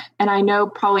 and I know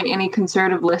probably any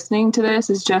conservative listening to this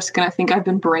is just going to think I've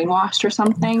been brainwashed or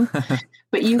something,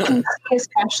 but you can see,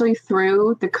 especially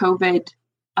through the COVID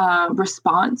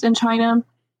response in China,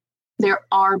 there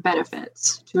are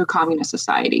benefits to a communist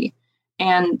society.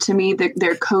 And to me,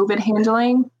 their COVID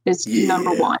handling is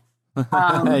number one.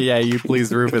 You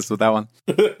please Rufus with that one.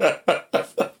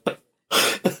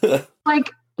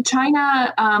 Like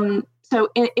China, so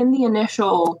in the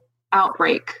initial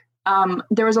outbreak,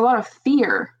 there was a lot of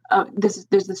fear of there's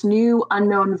this new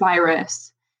unknown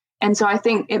virus. And so I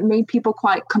think it made people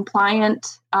quite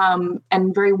compliant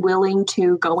and very willing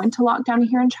to go into lockdown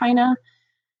here in China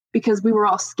because we were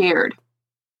all scared.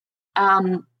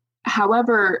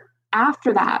 However,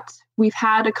 after that, we've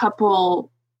had a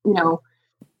couple,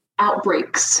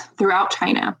 outbreaks throughout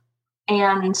China.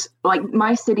 And like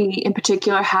my city in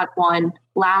particular had one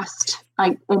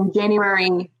in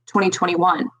January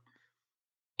 2021.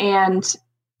 And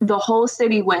the whole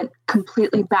city went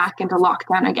completely back into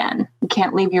lockdown again. You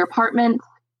can't leave your apartment,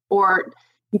 or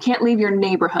you can't leave your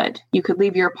neighborhood. You could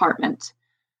leave your apartment.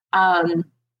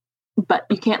 But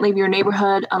you can't leave your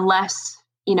neighborhood unless,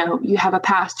 you have a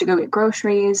pass to go get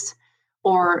groceries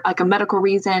or like a medical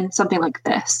reason, something like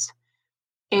this.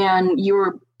 And we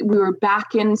were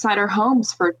back inside our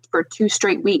homes for 2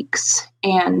 straight weeks,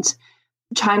 and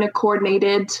China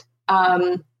coordinated.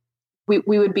 We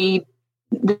would be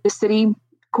the city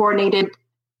coordinated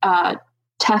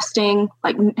testing,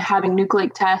 like having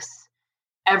nucleic tests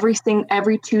every 2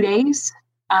 days.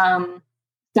 Some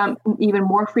even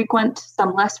more frequent,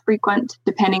 some less frequent,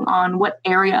 depending on what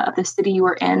area of the city you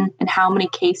were in and how many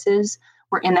cases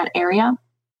were in that area.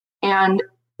 And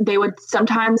I would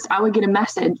get a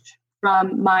message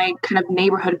from my kind of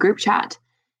neighborhood group chat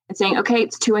and saying, okay,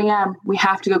 it's 2 a.m. We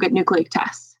have to go get nucleic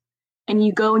tests. And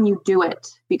you go and you do it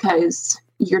because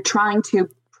you're trying to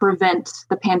prevent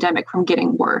the pandemic from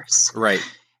getting worse. Right.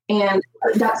 And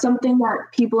that's something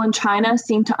that people in China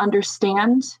seem to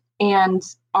understand and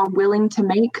are willing to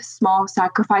make small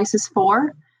sacrifices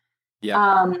for.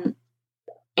 Yeah.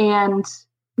 And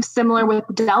similar with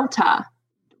Delta,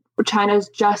 China's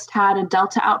just had a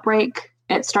Delta outbreak.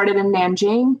 It started in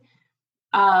Nanjing,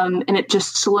 and it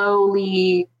just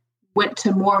slowly went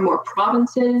to more and more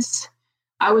provinces.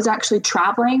 I was actually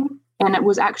traveling, and it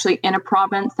was actually in a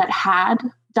province that had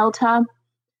Delta.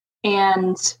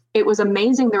 And it was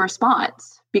amazing, the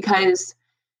response, because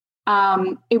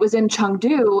it was in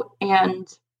Chengdu, and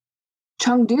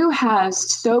Chengdu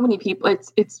has so many people.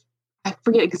 It's I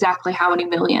forget exactly how many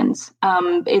millions.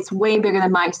 It's way bigger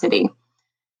than my city.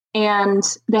 And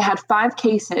they had 5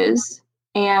 cases,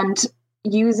 and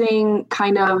using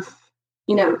kind of,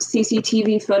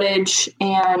 CCTV footage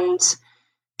and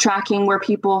tracking where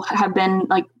people have been,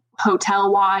 like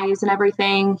hotel wise and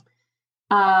everything,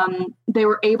 they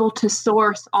were able to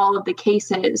source all of the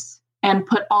cases and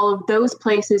put all of those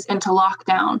places into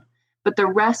lockdown. But the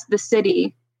rest of the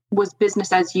city was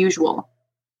business as usual.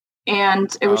 And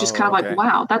it was just kind of like,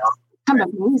 wow, that's kind of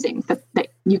amazing that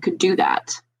you could do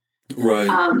that. Right.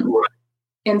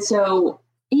 And so,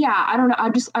 yeah, I don't know.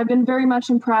 I've been very much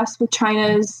impressed with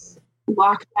China's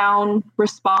lockdown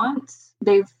response.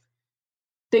 They've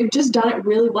just done it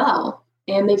really well,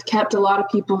 and they've kept a lot of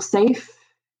people safe,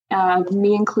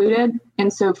 me included.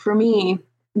 And so for me,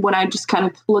 when I just kind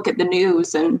of look at the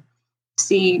news and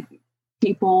see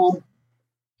people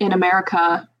in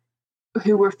America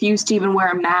who refuse to even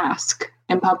wear a mask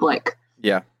in public,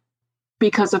 Yeah.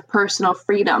 because of personal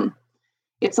freedom,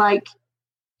 it's like,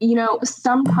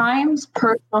 sometimes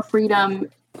personal freedom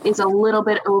is a little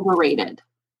bit overrated.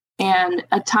 And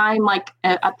a time like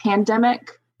a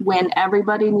pandemic, when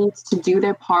everybody needs to do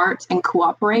their part and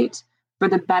cooperate for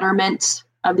the betterment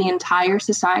of the entire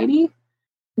society,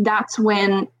 that's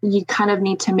when you kind of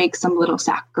need to make some little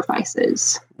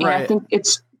sacrifices. And Right. I think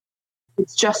it's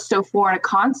just so foreign a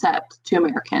concept to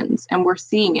Americans, and we're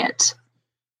seeing it.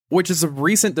 Which is a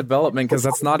recent development, because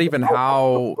that's not even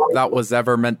how that was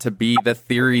ever meant to be. The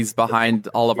theories behind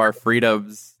all of our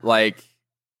freedoms,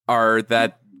 are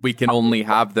that we can only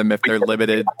have them if they're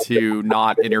limited to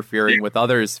not interfering with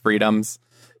others' freedoms.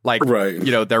 Right.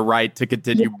 Their right to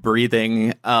continue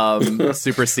breathing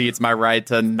supersedes my right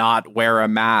to not wear a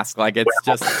mask. It's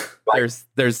just,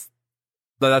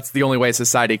 that's the only way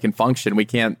society can function. We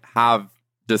can't have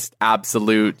just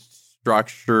absolute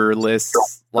structureless,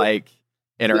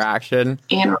 interaction,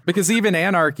 because even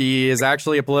anarchy is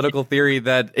actually a political theory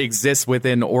that exists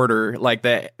within order.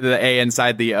 The A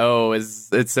inside the O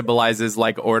it symbolizes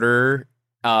order,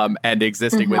 and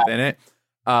existing within it,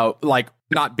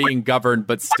 not being governed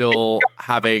but still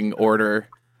having order,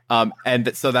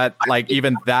 and so that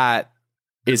even that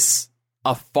is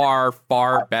a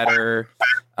far better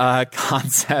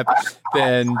concept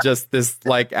than just this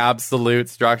absolute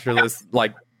structureless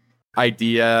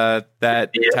idea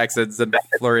that Texans and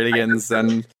Floridians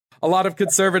and a lot of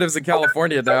conservatives in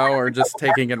California now are just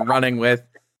taking and running with,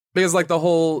 because the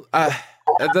whole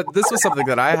this was something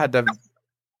that I had to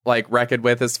reckon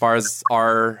with as far as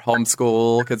our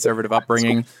homeschool conservative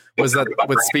upbringing, was that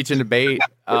with speech and debate,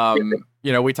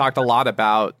 we talked a lot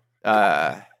about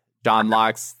John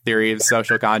Locke's theory of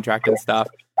social contract and stuff,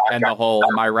 and the whole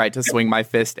my right to swing my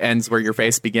fist ends where your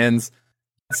face begins.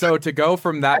 So to go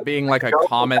from that being a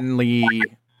commonly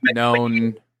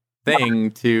known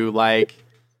thing to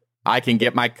I can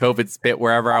get my COVID spit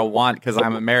wherever I want because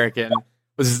I'm American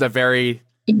was just a very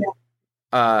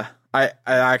I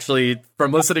actually,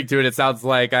 from listening to it, it sounds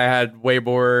like I had way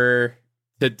more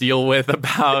to deal with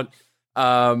about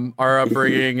our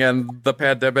upbringing and the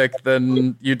pandemic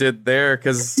than you did there,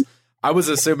 because I was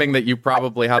assuming that you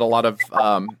probably had a lot of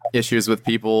issues with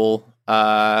people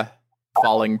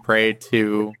falling prey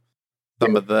to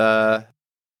some of the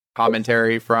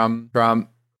commentary from Trump,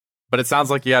 but it sounds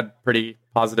like you had pretty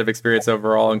positive experience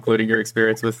overall, including your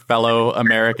experience with fellow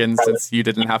Americans, since you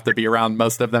didn't have to be around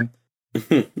most of them.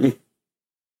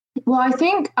 Well, I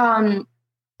think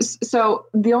so.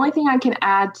 The only thing I can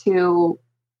add to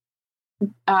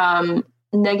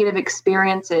negative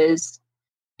experiences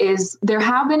is there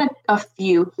have been a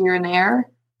few here and there,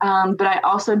 but I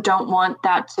also don't want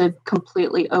that to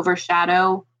completely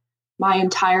overshadow my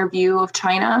entire view of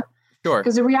China. Sure.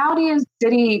 Because the reality is,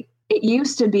 it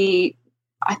used to be,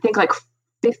 I think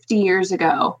 50 years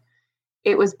ago,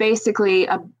 it was basically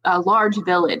a large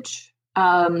village.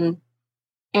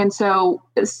 And so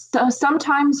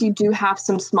sometimes you do have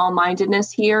some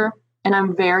small-mindedness here, and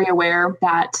I'm very aware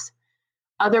that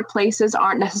other places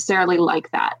aren't necessarily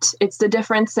like that. It's the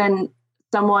difference in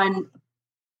someone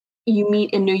you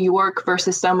meet in New York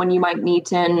versus someone you might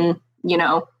meet in,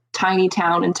 tiny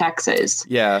town in Texas.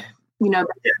 Yeah.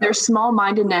 There's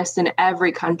small-mindedness in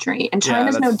every country, and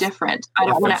China's no different. I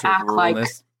don't want to act like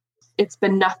it's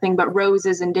been nothing but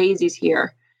roses and daisies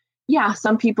here. Yeah,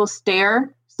 some people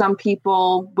stare, some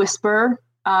people whisper.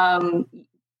 The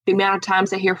amount of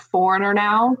times I hear foreigner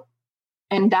now,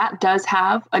 and that does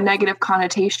have a negative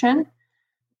connotation.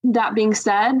 That being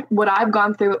said, what I've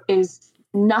gone through is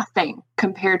nothing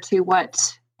compared to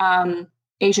what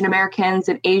Asian Americans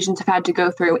and Asians have had to go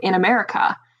through in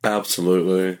America.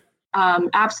 Absolutely.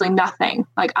 Absolutely nothing.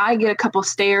 Like, I get a couple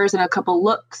stares and a couple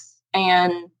looks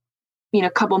and, a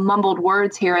couple mumbled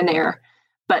words here and there,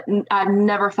 but I've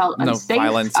never felt unsafe. No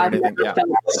violence or anything.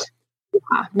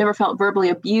 Never felt verbally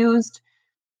abused.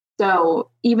 So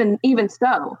even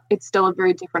so, it's still a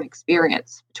very different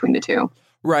experience between the two.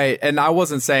 Right. And I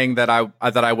wasn't saying that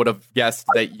I would have guessed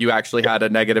that you actually had a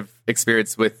negative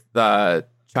experience with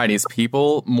Chinese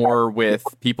people, more with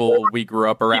people we grew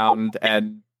up around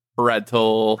and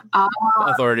parental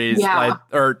authorities,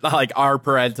 like our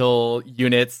parental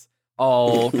units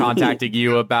all contacting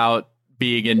you about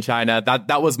being in China.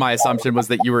 That was my assumption, was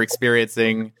that you were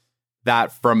experiencing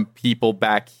that from people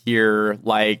back here,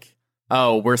 like,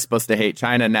 oh, we're supposed to hate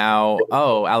China now.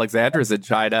 Oh, Alexandra's in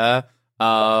China.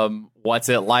 What's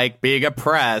it like being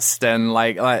oppressed? And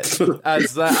I've been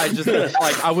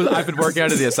working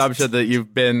under the assumption that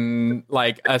you've been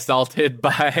assaulted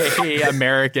by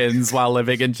Americans while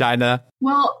living in China.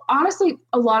 Well, honestly,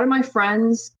 a lot of my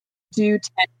friends do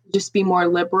tend to just be more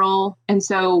liberal. And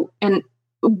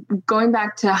going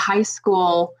back to high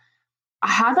school, I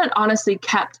haven't honestly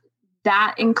kept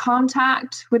that in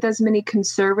contact with as many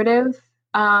conservative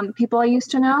people I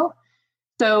used to know.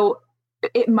 So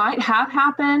it might have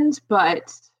happened,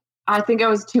 but I think I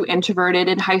was too introverted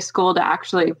in high school to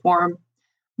actually form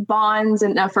bonds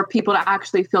and for people to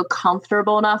actually feel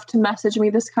comfortable enough to message me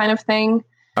this kind of thing.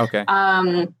 Okay.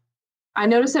 I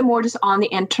notice it more just on the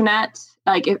internet.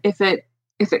 Like if it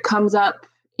comes up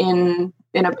in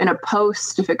a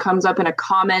post, if it comes up in a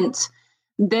comment,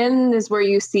 then is where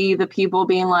you see the people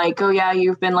being like, oh yeah,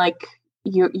 you've been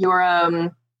you're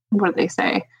what do they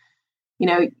say?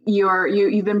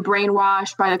 You've been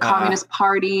brainwashed by the Communist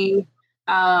Party.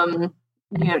 They'll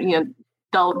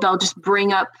just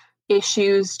bring up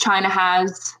issues China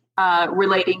has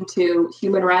relating to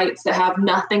human rights that have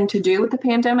nothing to do with the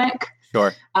pandemic.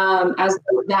 Sure. As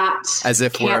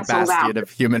if we're a bastion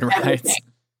of human rights.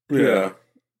 Yeah.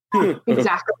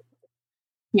 Exactly.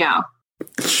 Yeah.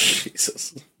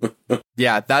 Jesus.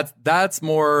 Yeah, that's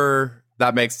more.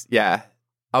 That makes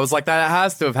I was like, that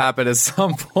has to have happened at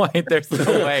some point. There's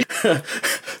no way.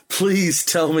 Please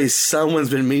tell me someone's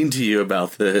been mean to you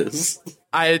about this.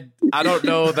 I don't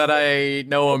know that I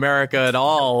know America at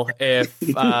all if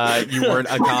you weren't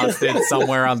accosted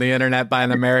somewhere on the internet by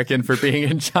an American for being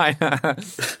in China.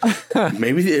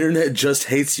 Maybe the internet just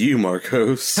hates you,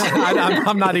 Marcos.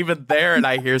 I'm not even there, and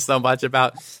I hear so much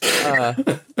about...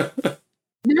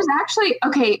 There's actually,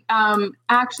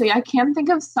 I can think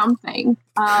of something.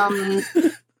 My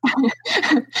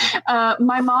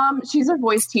mom, she's a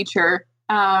voice teacher.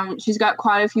 She's got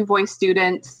quite a few voice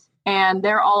students, and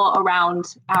they're all around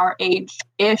our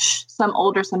age-ish, some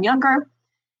older, some younger.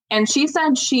 And she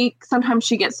said sometimes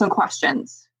she gets some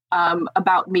questions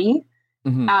about me,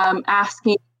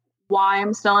 asking why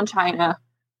I'm still in China,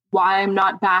 why I'm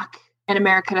not back in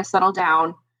America to settle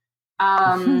down.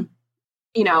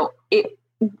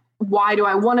 Why do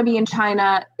I want to be in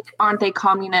China? Aren't they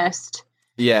communist?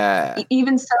 Yeah.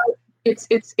 Even so, it's.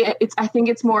 I think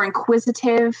it's more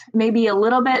inquisitive, maybe a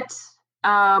little bit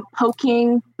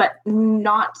poking, but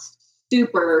not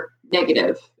super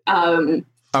negative.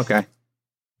 Okay.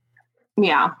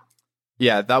 Yeah.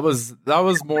 Yeah, that was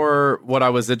more what I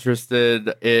was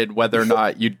interested in, whether or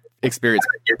not you'd experience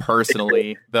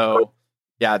personally, though.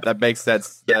 Yeah, that makes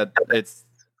sense. That it's.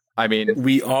 I mean,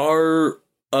 we are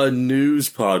a news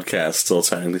podcast still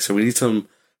technically, so we need some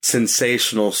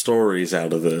sensational stories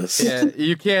out of this. Yeah,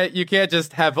 you can't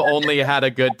just have only had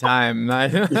a good time.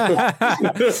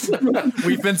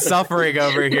 We've been suffering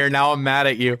over here. Now I'm mad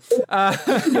at you.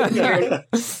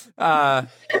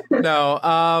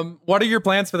 No. What are your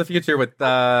plans for the future with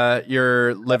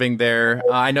your living there?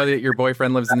 I know that your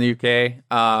boyfriend lives in the UK.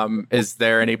 Is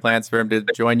there any plans for him to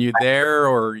join you there,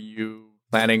 or are you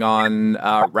planning on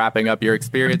wrapping up your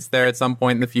experience there at some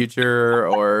point in the future,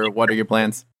 or what are your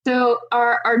plans? So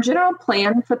our general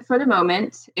plan for the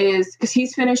moment is, because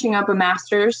he's finishing up a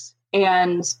master's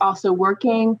and also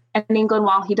working in England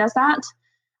while he does that,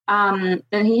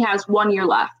 then he has 1 year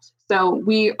left. So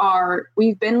we've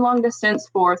been long distance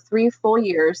for 3 full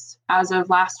years as of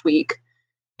last week.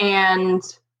 And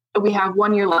we have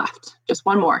 1 year left, just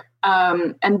one more.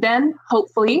 And then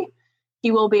hopefully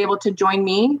he will be able to join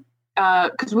me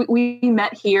because we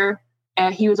met here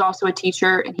and he was also a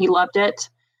teacher and he loved it.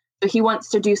 So he wants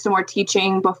to do some more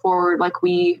teaching before like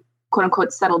we quote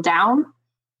unquote settle down.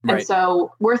 Right. And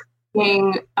so we're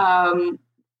thinking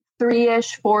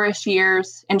 3-ish, 4-ish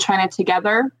years in China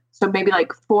together. So maybe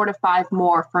like 4 to 5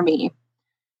 more for me.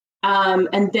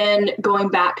 And then going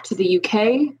back to the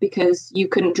UK because you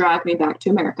couldn't drag me back to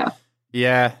America.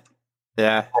 Yeah.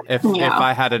 If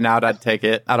I had an out, I'd take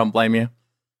it. I don't blame you.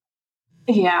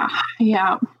 Yeah.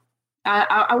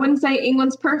 I wouldn't say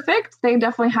England's perfect. They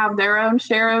definitely have their own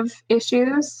share of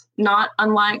issues, not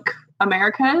unlike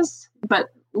America's, but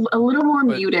a little more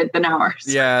muted than ours.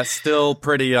 Yeah, still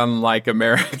pretty unlike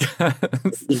America.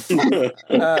 Even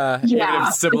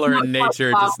if similar in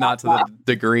nature, just not to the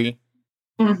degree.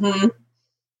 Mm-hmm.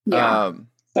 Yeah.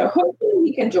 So hopefully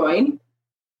he can join.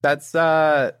 That's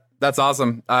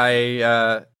awesome.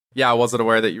 I wasn't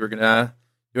aware that you were gonna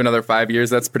do another 5 years.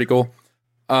 That's pretty cool.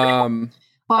 I want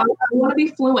to be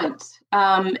fluent.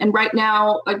 And right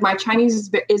now, like my Chinese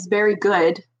is very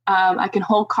good. I can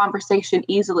hold conversation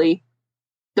easily.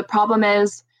 The problem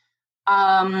is,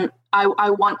 I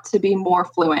want to be more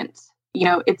fluent. You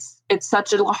know, it's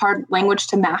such a hard language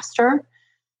to master.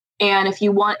 And if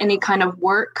you want any kind of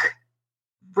work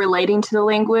relating to the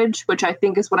language, which I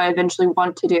think is what I eventually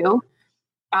want to do,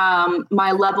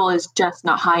 my level is just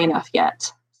not high enough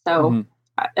yet. So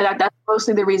that's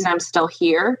mostly the reason I'm still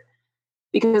here.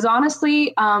 Because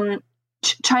honestly,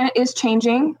 China is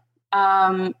changing.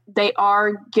 They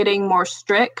are getting more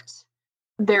strict.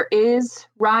 There is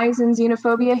rise in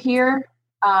xenophobia here.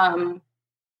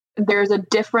 There's a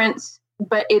difference,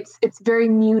 but it's very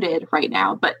muted right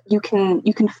now. But you can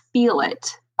feel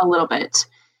it a little bit,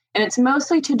 and it's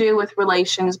mostly to do with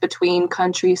relations between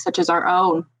countries such as our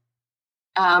own.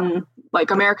 Like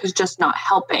America's just not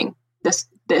helping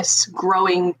this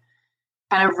growing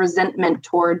kind of resentment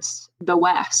towards the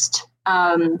West.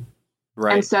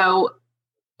 Right. And so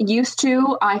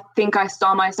I think I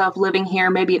saw myself living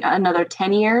here maybe another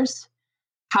 10 years.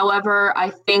 However, I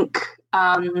think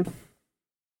I'm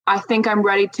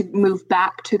ready to move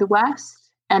back to the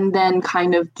West and then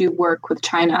kind of do work with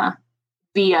China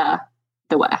via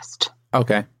the West.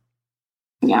 Okay.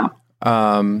 Yeah.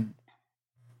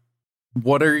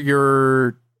 What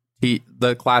are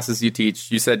the classes you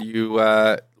teach? You said you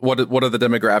what are the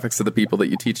demographics of the people that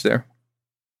you teach there?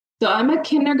 So I'm a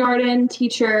kindergarten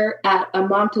teacher at a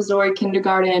Montessori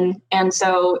kindergarten, and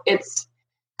so it's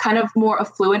kind of more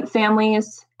affluent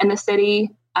families in the city.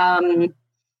 I've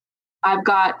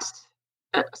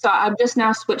just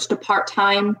now switched to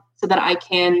part-time so that I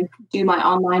can do my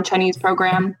online Chinese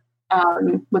program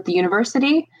with the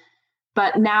university.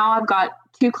 But now I've got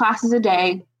 2 classes a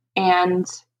day, and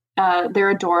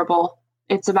they're adorable.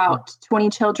 It's about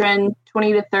 20 to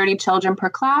 30 children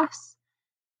per class.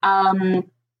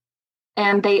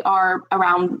 And they are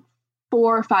around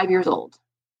 4 or 5 years old.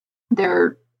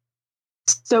 They're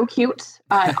so cute.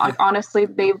 Honestly,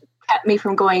 they've kept me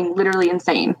from going literally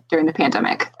insane during the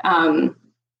pandemic.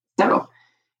 So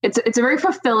it's a very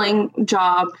fulfilling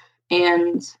job.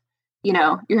 And, you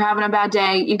know, you're having a bad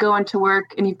day, you go into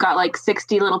work and you've got like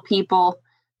 60 little people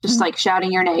just like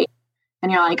shouting your name.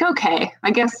 And you're like, okay,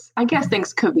 I guess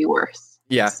things could be worse.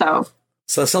 Yeah. So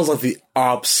that sounds like the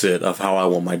opposite of how I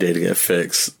want my day to get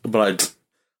fixed. But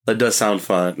that does sound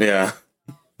fun. Yeah.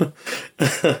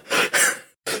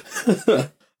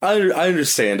 I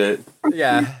understand it.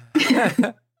 Yeah.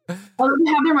 Well,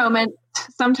 they have their moment.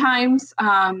 Sometimes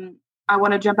I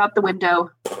want to jump out the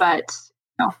window, but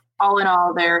you know, all in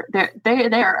all, they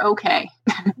are okay.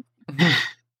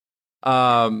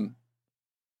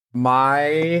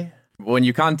 When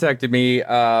you contacted me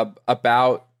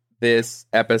about this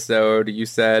episode, you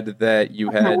said that you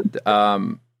had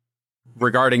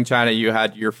regarding China, you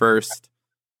had your first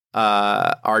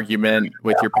argument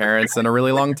with your parents in a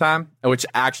really long time, which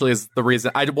actually is the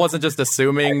reason. I wasn't just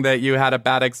assuming that you had a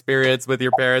bad experience with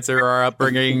your parents or our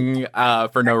upbringing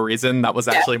for no reason. That was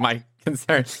actually my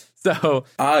concern. So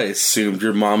I assumed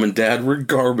your mom and dad were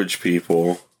garbage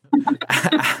people.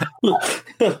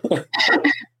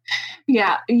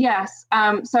 Yeah. Yes.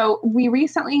 So we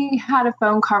recently had a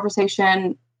phone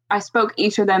conversation. I spoke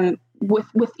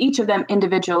with each of them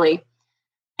individually,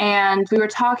 and we were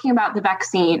talking about the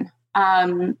vaccine,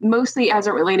 mostly as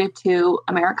it related to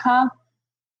America.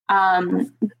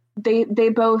 They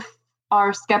both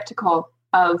are skeptical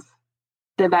of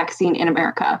the vaccine in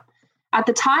America. At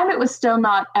the time, it was still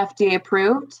not FDA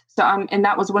approved. So and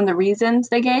that was one of the reasons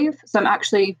they gave. So I'm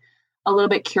actually a little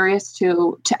bit curious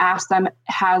to ask them,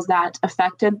 has that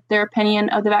affected their opinion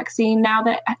of the vaccine now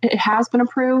that it has been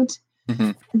approved?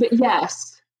 Mm-hmm. But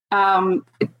yes,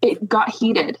 it got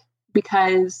heated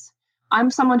because I'm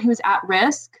someone who's at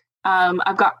risk.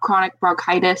 I've got chronic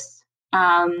bronchitis.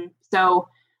 So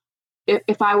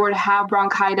if I were to have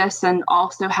bronchitis and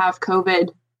also have COVID,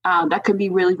 that could be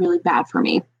really, really bad for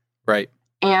me. Right.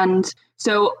 And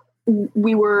so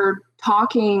we were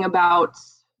talking about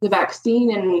the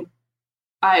vaccine, and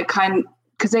I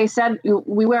because they said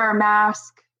we wear a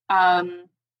mask,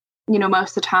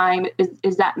 most of the time.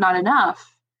 Is that not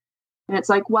enough? And it's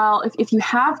like, well, if you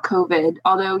have COVID,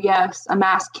 although yes, a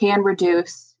mask can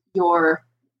reduce your,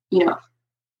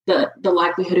 the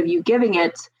likelihood of you getting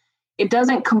it, it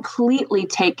doesn't completely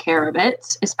take care of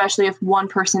it, especially if one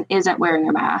person isn't wearing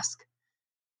a mask.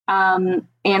 And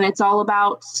it's all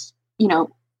about,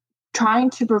 trying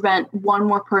to prevent one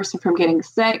more person from getting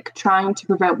sick, trying to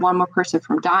prevent one more person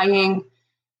from dying.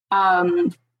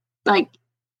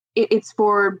 It's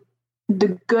for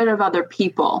the good of other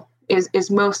people is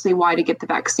mostly why to get the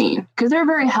vaccine, because they're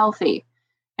very healthy.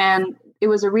 And it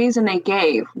was a reason they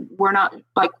gave. We're not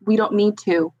we don't need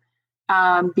to,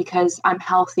 because I'm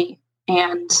healthy.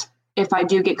 And if I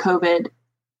do get COVID,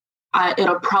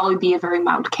 it'll probably be a very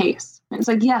mild case. And it's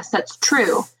like, yes, that's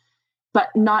true. But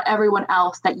not everyone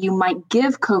else that you might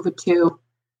give COVID to,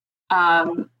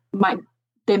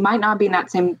 they might not be in that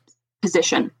same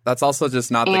position. That's also just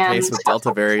not the case with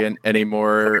Delta variant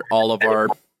anymore. All of our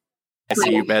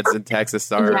ICU beds in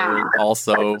Texas are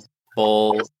also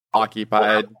full,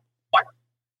 occupied.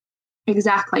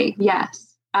 Exactly.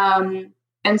 Yes. And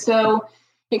so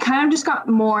it kind of just got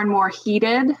more and more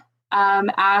heated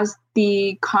as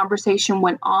the conversation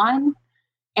went on,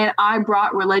 and I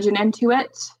brought religion into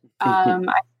it.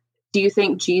 Do you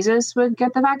think Jesus would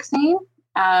get the vaccine?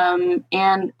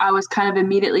 And I was kind of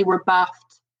immediately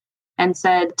rebuffed and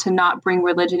said to not bring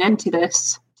religion into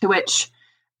this, to which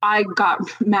I got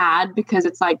mad, because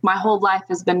it's like my whole life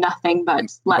has been nothing but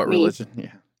let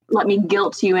me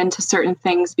guilt you into certain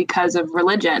things because of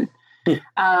religion.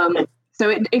 So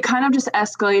it kind of just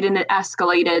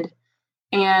escalated,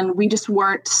 and we just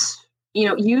weren't,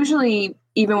 usually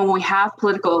even when we have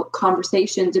political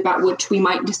conversations about which we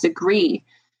might disagree,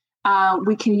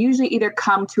 we can usually either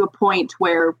come to a point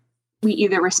where we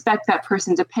either respect that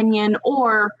person's opinion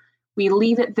or we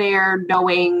leave it there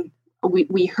knowing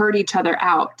we heard each other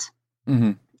out.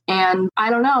 Mm-hmm. And I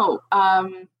don't know.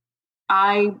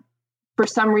 For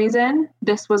some reason,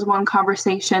 this was one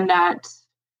conversation that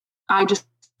I just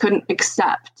couldn't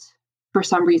accept for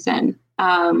some reason.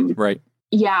 Right.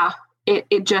 Yeah. It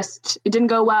didn't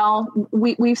go well.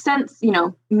 We've since,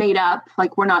 made up,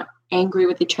 we're not angry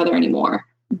with each other anymore.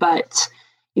 But,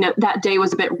 that day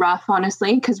was a bit rough,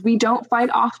 honestly, because we don't fight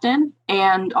often.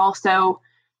 And also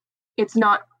it's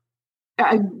not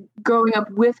growing up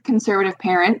with conservative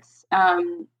parents.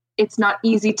 It's not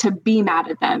easy to be mad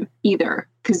at them either,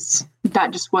 because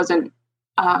that just wasn't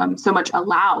so much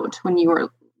allowed when you were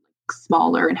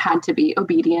smaller and had to be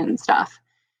obedient and stuff.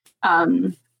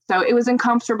 So it was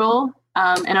uncomfortable.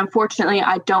 And unfortunately,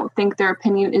 I don't think their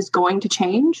opinion is going to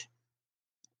change.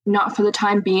 Not for the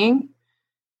time being.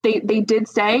 They did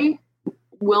say,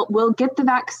 we'll get the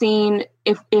vaccine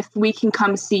if we can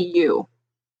come see you.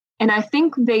 And I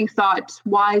think they thought,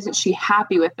 why isn't she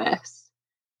happy with this?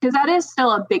 Because that is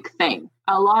still a big thing.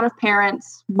 A lot of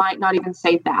parents might not even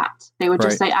say that. They would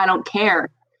just say, I don't care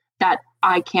that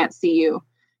I can't see you.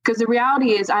 Because the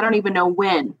reality is, I don't even know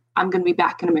when I'm going to be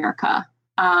back in America.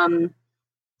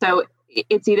 So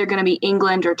it's either going to be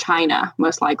England or China,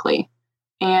 most likely.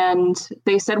 And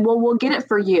they said, well, we'll get it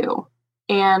for you.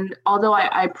 And although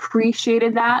I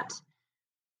appreciated that,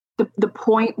 the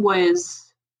point was,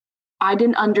 I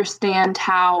didn't understand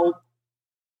how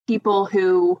people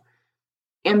who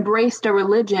embraced a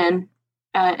religion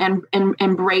and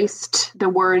embraced the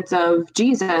words of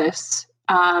Jesus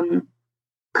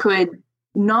could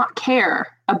not care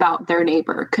about their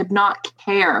neighbor, could not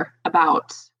care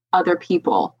about other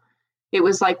people. It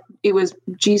was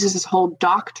Jesus's whole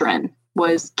doctrine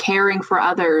was caring for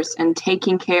others and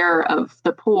taking care of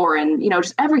the poor and,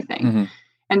 just everything. Mm-hmm.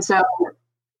 And so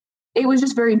it was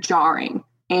just very jarring.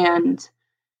 And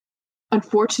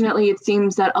unfortunately, it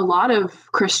seems that a lot of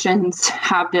Christians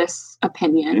have this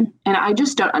opinion, and I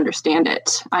just don't understand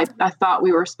it. I thought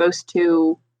we were supposed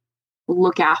to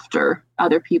look after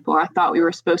other people. I thought we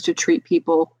were supposed to treat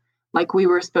people like we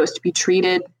were supposed to be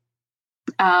treated.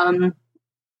 So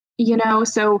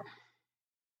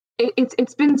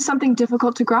it's been something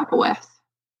difficult to grapple with.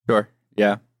 Sure.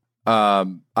 Yeah. I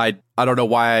don't know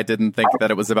why I didn't think that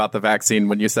it was about the vaccine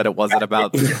when you said it wasn't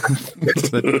about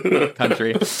the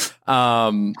country.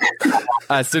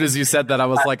 As soon as you said that, I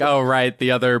was like, oh, right,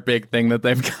 the other big thing that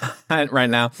they've got right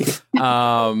now.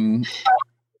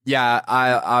 Yeah,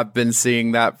 I've been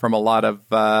seeing that from a lot of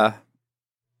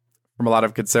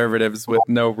conservatives with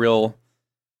no real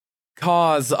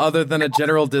cause other than a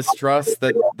general distrust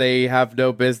that they have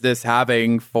no business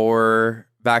having for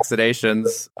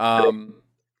vaccinations.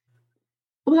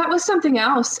 Well, that was something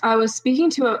else. I was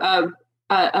speaking to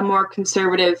a more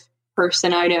conservative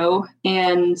person I know,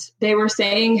 and they were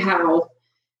saying how,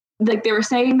 like,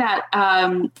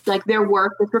 like their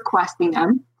work is requesting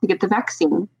them to get the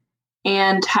vaccine,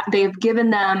 and they've given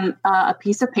them a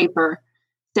piece of paper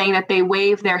saying that they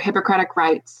waive their Hippocratic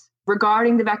rights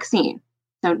regarding the vaccine.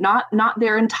 So not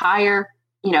their entire,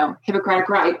 Hippocratic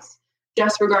rights,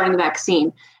 just regarding the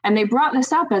vaccine. And they brought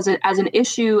this up as an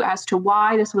issue as to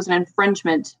why this was an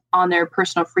infringement on their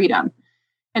personal freedom.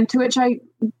 And to which I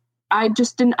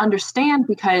just didn't understand,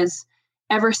 because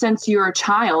ever since you were a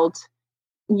child,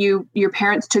 your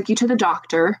parents took you to the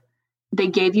doctor. They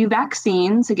gave you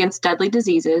vaccines against deadly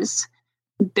diseases.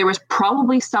 There was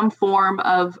probably some form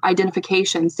of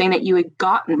identification saying that you had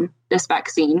gotten this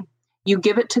vaccine. You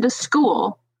give it to the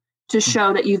school to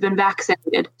show that you've been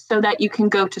vaccinated so that you can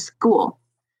go to school.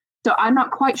 So I'm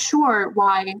not quite sure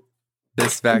why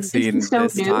this vaccine this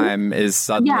time is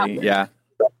suddenly, yeah.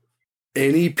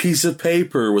 Any piece of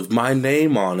paper with my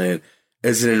name on it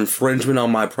is an infringement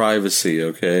on my privacy,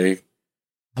 okay?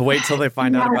 Wait till they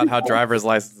find out about how driver's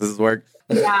licenses work.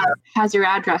 Yeah, has your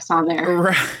address on there.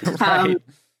 Right.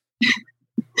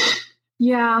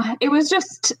 Yeah, it was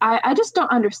just, I just don't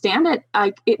understand it.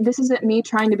 This isn't me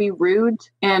trying to be rude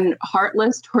and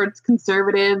heartless towards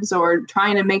conservatives or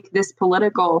trying to make this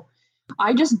political.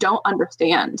 I just don't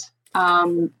understand.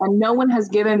 And no one has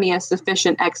given me a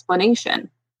sufficient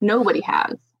explanation. Nobody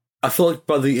has. I feel like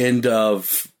by the end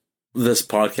of this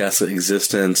podcast's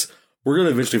existence, we're going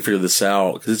to eventually figure this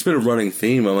out, because it's been a running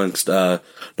theme amongst not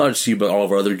just you, but all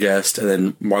of our other guests, and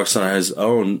then Mark's and his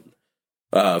own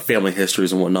family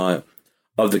histories and whatnot,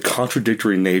 of the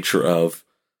contradictory nature of,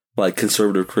 like,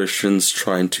 conservative Christians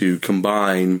trying to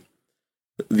combine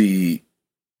the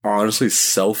honestly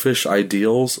selfish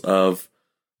ideals of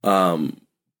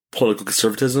political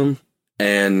conservatism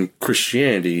and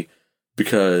Christianity,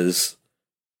 which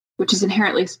is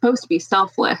inherently supposed to be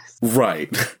selfless. Right.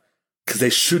 Because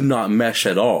they should not mesh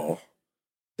at all.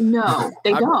 No,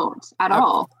 they don't at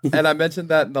all. And I mentioned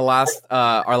that in the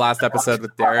our last episode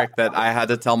with Derek, that I had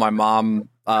to tell my mom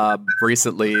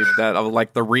recently that I was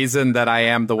like, the reason that I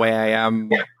am the way I am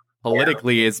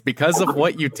politically is because of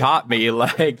what you taught me.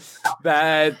 Like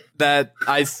that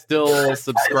I still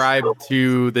subscribe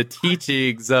to the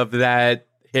teachings of that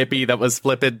hippie that was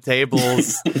flipping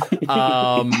tables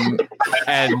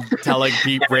and telling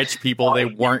rich people they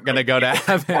weren't going to go to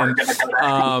heaven.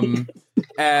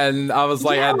 And I was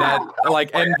like,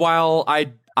 and while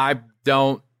I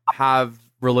don't have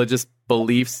religious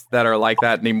beliefs that are like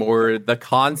that anymore, the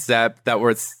concept that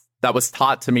was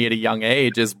taught to me at a young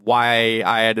age is why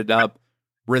I ended up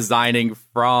resigning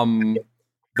from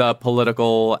the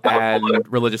political and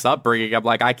religious upbringing. I'm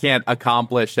like, I can't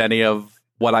accomplish any of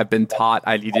what I've been taught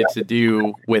I needed to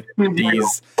do with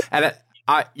these. And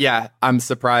I'm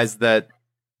surprised that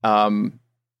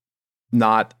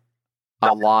not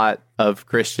a lot of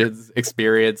Christians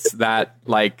experience that,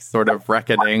 like, sort of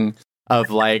reckoning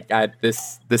of like,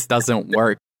 this doesn't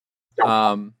work.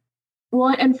 Well,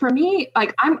 and for me,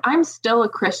 like, I'm still a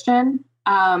Christian,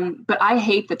 but I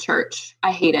hate the church.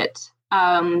 I hate it.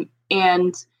 And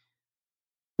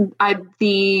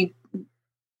the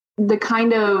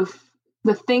kind of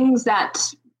the things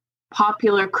that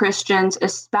popular Christians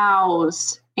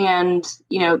espouse and,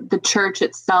 the church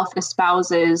itself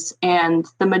espouses and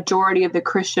the majority of the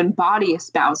Christian body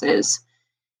espouses,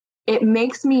 it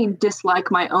makes me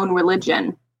dislike my own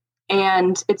religion.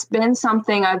 And it's been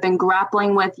something I've been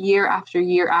grappling with year after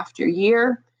year after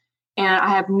year. And I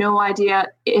have no idea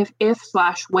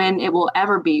if/when it will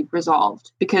ever be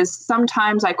resolved, because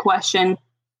sometimes I question,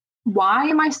 why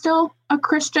am I still a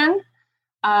Christian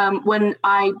when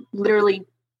I literally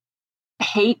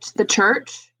hate the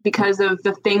church because of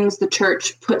the things the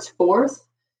church puts forth?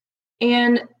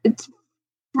 And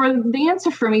the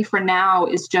answer for me for now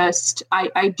is just,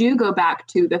 I do go back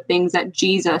to the things that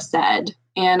Jesus said,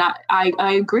 and I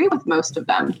agree with most of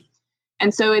them.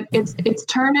 And so it's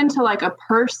turned into like a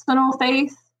personal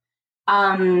faith.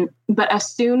 But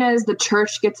as soon as the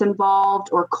church gets involved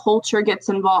or culture gets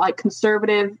involved, like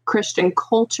conservative Christian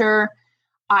culture,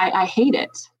 I hate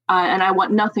it. And I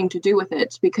want nothing to do with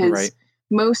it, because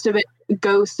most of it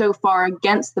goes so far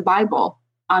against the Bible.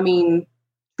 I mean,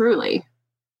 truly.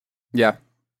 Yeah.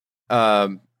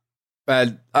 But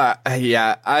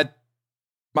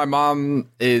my mom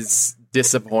is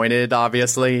disappointed,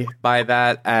 obviously, by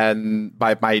that, and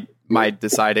by my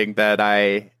deciding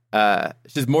that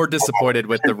she's more disappointed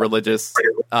with the religious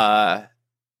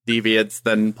deviance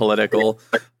than political.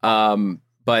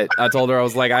 But I told her, I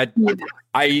was like, I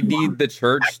need the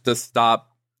church to stop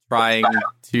trying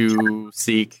to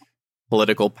seek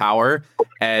political power,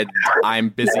 and I'm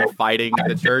busy fighting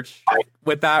the church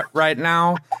with that right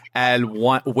now. And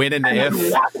when and if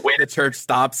the church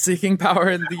stops seeking power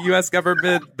in the U.S.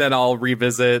 government, then I'll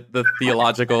revisit the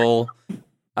theological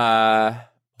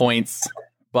points.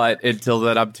 But until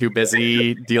then, I'm too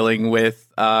busy dealing with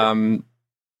the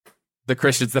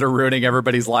Christians that are ruining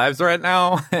everybody's lives right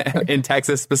now in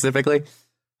Texas specifically.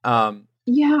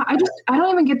 Yeah, I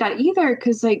don't even get that either,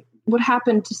 because like, what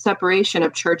happened to separation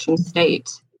of church and state?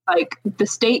 Like, the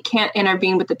state can't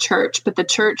intervene with the church, but the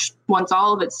church wants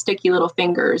all of its sticky little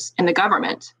fingers in the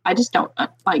government. I just don't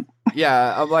like.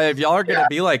 Yeah, I'm like, if y'all are gonna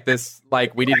be like this,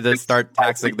 like, we need to start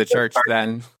taxing the church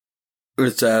then.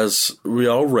 It's as we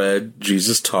all read,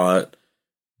 Jesus taught,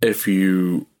 if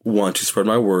you want to spread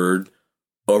my word,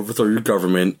 overthrow your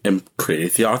government and create a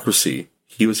theocracy.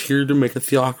 He was here to make a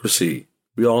theocracy.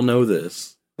 We all know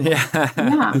this. Yeah.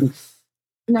 Yeah.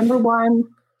 Number one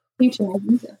teaching of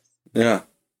Jesus. Yeah.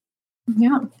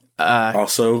 Yeah.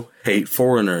 Also, hate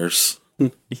foreigners.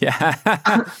 Yeah.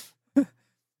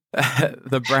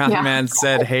 The brown man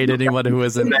said, hate anyone who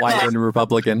isn't white and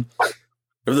Republican.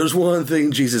 If there's one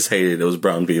thing Jesus hated, it was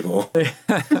brown people.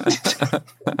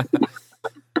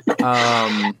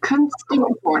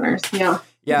 Constant foreigners. Yeah.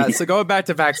 Yeah. So going back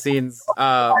to vaccines,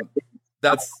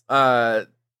 that's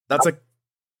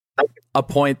a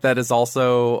point that is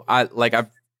also I've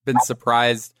been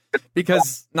surprised,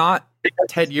 because not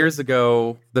 10 years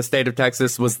ago, the state of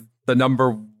Texas was the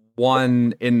number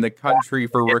one in the country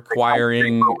for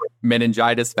requiring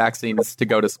meningitis vaccines to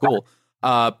go to school.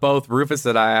 Both Rufus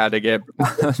and I had to get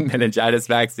meningitis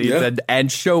vaccines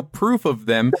and show proof of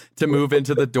them to move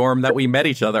into the dorm that we met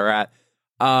each other at.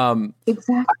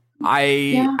 Exactly.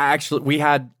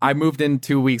 I moved in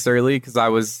 2 weeks early because I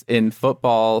was in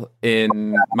football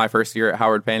in my first year at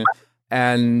Howard Payne.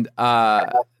 And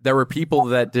there were people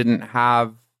that didn't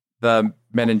have the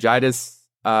meningitis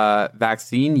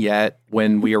vaccine yet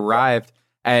when we arrived.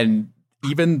 And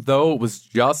even though it was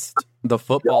just the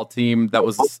football team that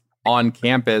was on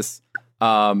campus,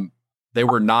 they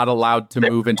were not allowed to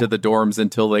move into the dorms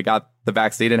until they got the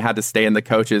vaccine and had to stay in the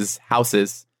coaches'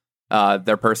 houses,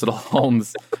 their personal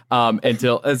homes,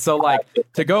 so like,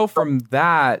 to go from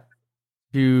that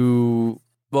to,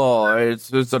 well,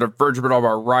 it's an infringement of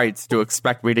our rights to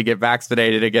expect me to get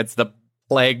vaccinated against the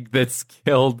plague that's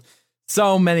killed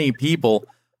so many people.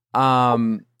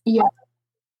 I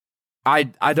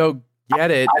don't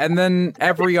get it. And then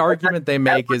every argument they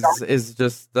make is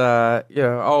just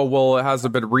oh, well, it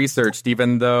hasn't been researched,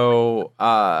 even though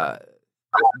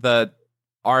the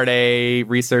RNA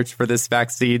research for this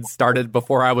vaccine started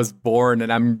before I was born,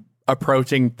 and I'm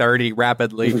approaching 30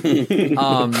 rapidly.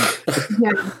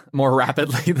 More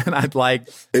rapidly than I'd like.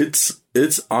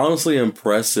 It's honestly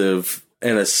impressive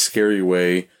in a scary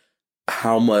way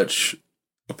how much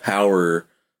power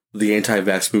the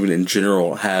anti-vax movement in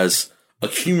general has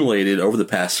accumulated over the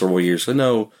past several years. I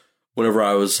know whenever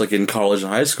I was like in college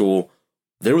and high school,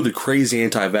 they were the crazy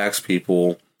anti-vax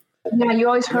people. Yeah, you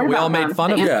always heard about we all made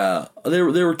fun of them. Yeah, they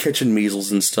were catching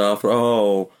measles and stuff.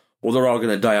 Oh, well, they're all going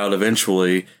to die out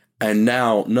eventually. And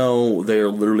now, no, they're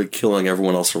literally killing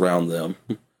everyone else around them.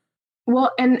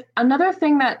 Well, and another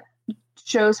thing that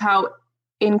shows how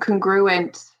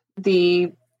incongruent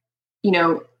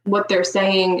what they're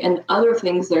saying and other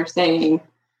things they're saying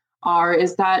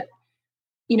is that,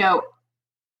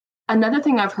 another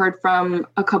thing I've heard from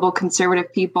a couple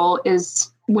conservative people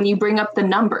is when you bring up the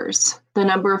number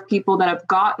of people that have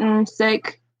gotten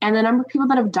sick and the number of people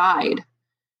that have died.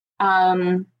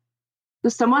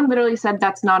 Someone literally said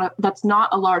that's not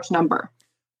a large number.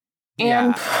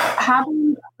 And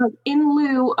having, in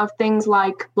lieu of things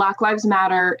like Black Lives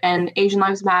Matter and Asian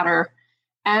Lives Matter,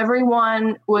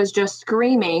 everyone was just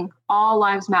screaming, all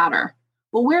lives matter.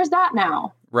 Well, where's that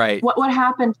now? Right. What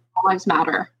happened to All Lives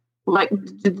Matter? Like,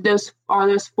 are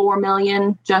those 4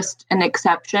 million just an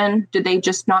exception? Did they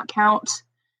just not count?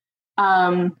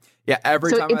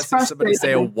 Every time I see somebody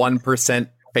say a 1%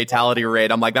 fatality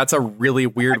rate, I'm like, that's a really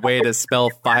weird way to spell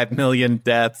 5 million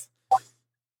deaths.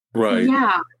 Right.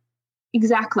 Yeah,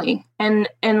 exactly. And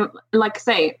like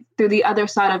say, through the other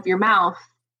side of your mouth,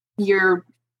 you're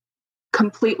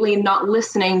completely not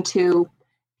listening to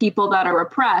people that are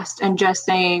oppressed and just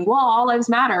saying, well, all lives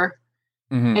matter.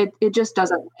 Mhm. It just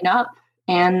doesn't line up.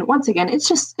 And once again, it's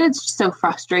so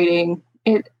frustrating.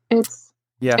 It's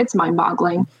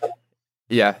mind-boggling.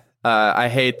 Yeah. I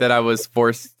hate that I was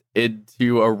forced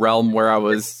into a realm where I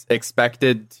was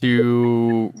expected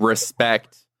to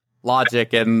respect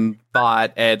logic and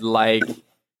thought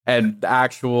and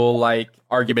actual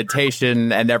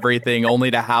argumentation and everything,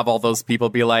 only to have all those people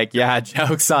be like, yeah,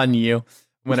 joke's on you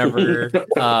whenever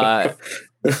I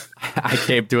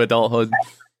came to adulthood.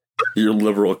 Your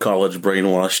liberal college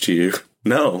brainwashed you.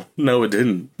 No, it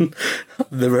didn't.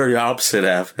 The very opposite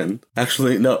happened.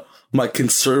 Actually, no, my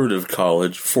conservative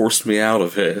college forced me out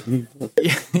of it.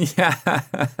 Yeah.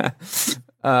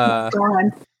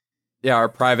 God. Yeah, our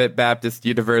private Baptist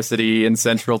university in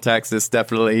Central Texas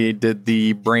definitely did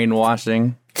the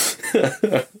brainwashing.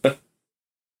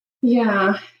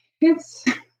 Yeah, it's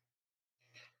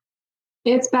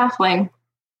baffling.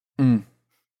 Do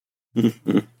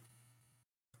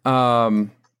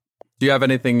you have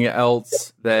anything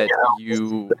else that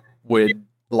you would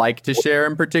like to share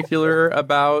in particular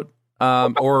about,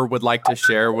 or would like to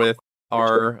share with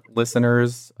our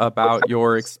listeners about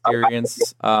your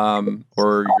experience,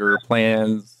 or your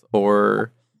plans,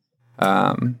 or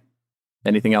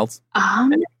anything else?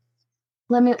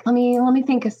 Let me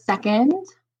think a second.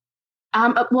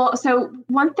 Well, so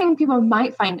one thing people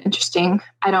might find interesting,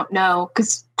 I don't know,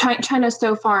 because China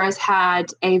so far has had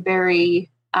a very,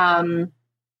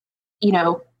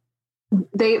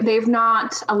 they've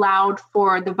not allowed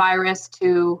for the virus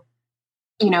to,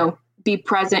 be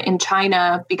present in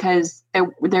China because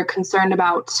they're concerned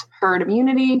about herd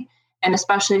immunity, and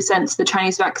especially since the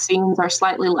Chinese vaccines are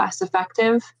slightly less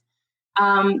effective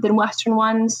than Western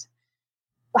ones.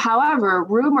 However,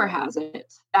 rumor has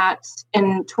it that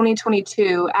in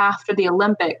 2022, after the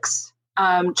Olympics,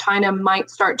 China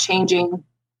might start changing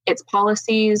its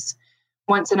policies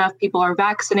once enough people are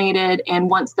vaccinated, and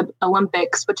once the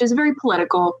Olympics, which is very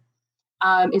political,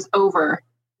 is over.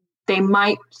 They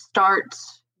might start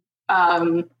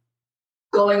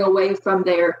going away from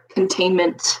their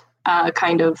containment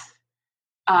kind of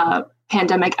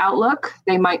pandemic outlook.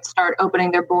 They might start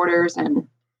opening their borders and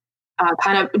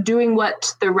kind of doing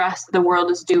what the rest of the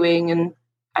world is doing and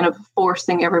kind of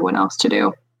forcing everyone else to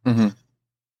do. Mm-hmm.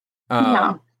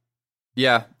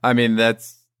 Yeah. I mean,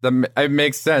 it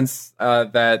makes sense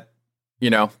that, that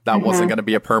Mm-hmm. wasn't going to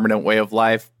be a permanent way of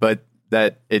life, but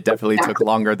that it definitely took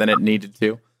longer than it needed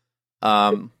to.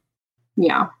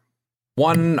 Yeah.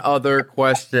 One other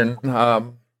question.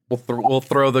 We'll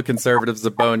throw the conservatives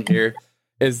a bone here.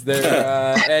 Is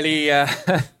there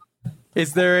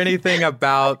is there anything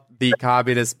about the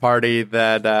Communist Party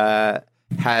that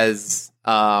has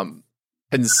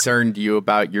concerned you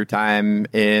about your time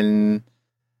in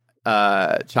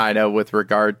China with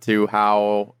regard to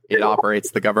how it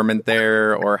operates the government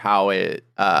there, or how it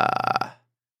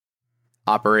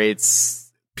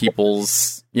operates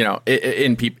people's,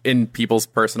 in people's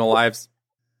personal lives?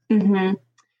 Mm-hmm.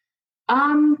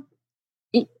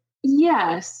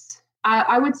 Yes,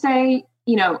 I would say,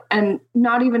 and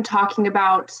not even talking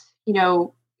about,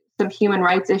 some human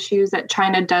rights issues that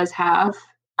China does have,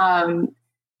 and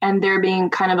there being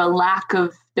kind of a lack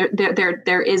of,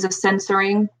 there is a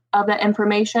censoring of that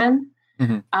information.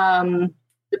 Mm-hmm.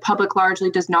 The public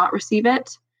largely does not receive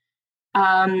it.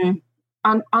 On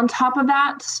top of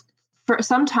that, for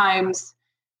sometimes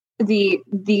the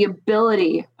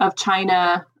ability of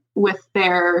China with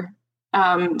their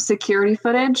security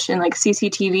footage and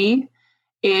CCTV,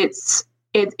 it's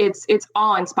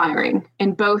awe-inspiring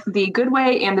in both the good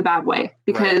way and the bad way,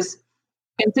 because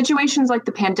in situations like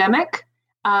the pandemic,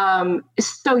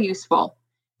 it's so useful.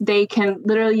 They can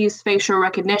literally use facial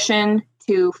recognition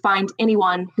to find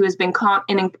anyone who has been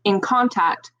in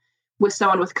contact with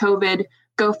someone with COVID,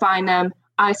 go find them,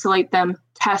 isolate them,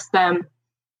 test them.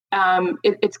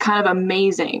 It's kind of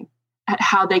amazing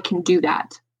how they can do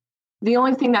that. The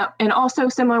only thing and also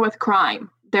similar with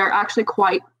crime, they're actually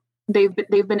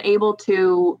they've been able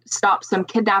to stop some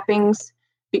kidnappings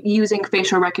using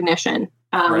facial recognition,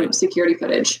 security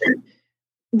footage.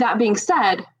 That being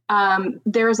said,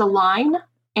 there is a line,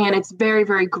 and it's very,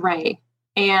 very gray.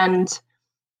 And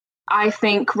I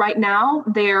think right now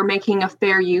they're making a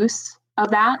fair use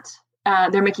of that.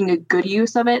 They're making a good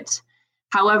use of it.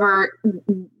 However,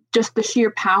 just the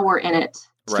sheer power in it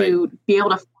to be able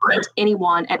to find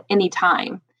anyone at any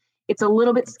time, it's a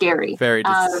little bit scary. Very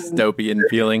dystopian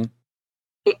feeling.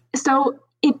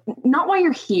 Not while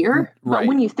you're here, but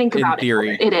when you think about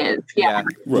theory. it is. Yeah.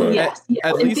 Right. Yes.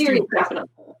 At In least theory, definitely.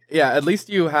 Yeah, at least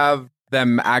you have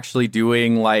them actually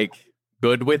doing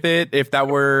good with it. If that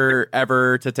were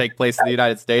ever to take place in the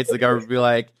United States, the government would be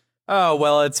like, oh,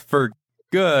 well, it's for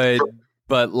good,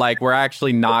 but like we're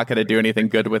actually not going to do anything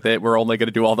good with it. We're only going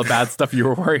to do all the bad stuff you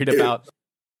were worried about.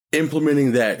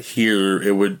 Implementing that here,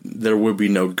 there would be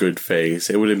no good face.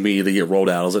 It would immediately get rolled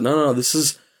out. I was like, no, this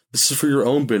is for your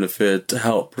own benefit to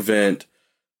help prevent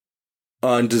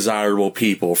undesirable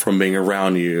people from being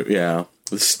around you. Yeah,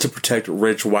 this is to protect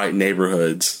rich white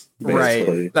neighborhoods.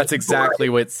 Basically. Right. That's exactly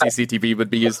what CCTV would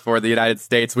be used for in the United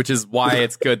States, which is why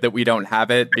it's good that we don't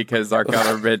have it, because our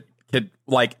government could,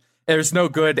 like, there's no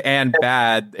good and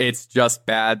bad. It's just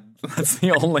bad. That's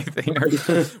the only thing.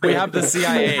 We have the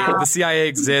CIA. The CIA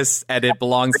exists and it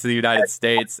belongs to the United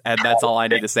States. And that's all I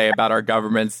need to say about our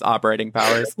government's operating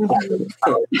powers.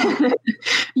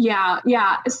 Yeah.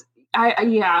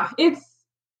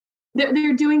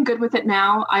 They're doing good with it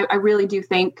now. I really do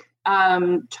think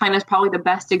China's probably the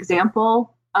best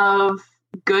example of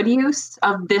good use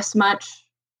of this much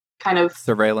kind of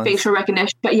surveillance, facial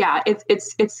recognition. But yeah,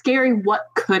 it's scary what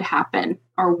could happen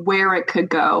or where it could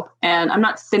go. And I'm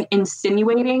not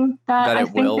insinuating that I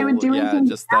think they would do anything.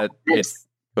 Just that it's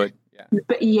good. Yeah.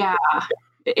 But yeah,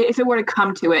 if it were to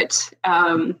come to it,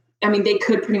 I mean, they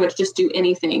could pretty much just do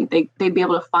anything. They'd be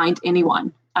able to find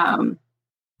anyone.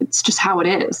 It's just how it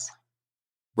is.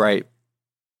 Right.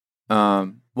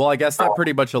 Well, I guess that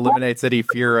pretty much eliminates any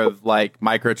fear of like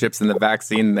microchips in the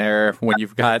vaccine there when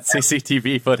you've got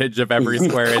CCTV footage of every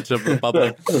square inch of the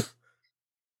public.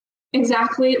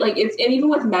 Exactly. Like and even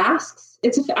with masks,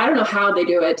 I don't know how they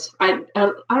do it. I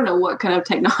don't know what kind of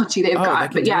technology they've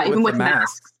got, but yeah, even with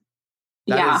masks.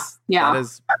 That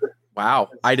is wow.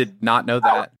 I did not know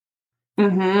that.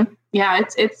 Mm-hmm. Yeah,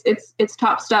 it's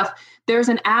top stuff. There's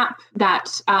an app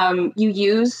that you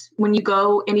use when you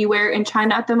go anywhere in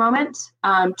China at the moment,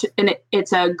 and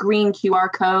it's a green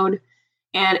QR code,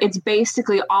 and it's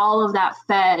basically all of that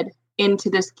fed into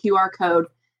this QR code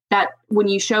that when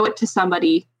you show it to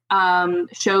somebody,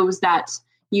 shows that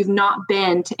you've not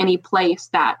been to any place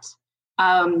that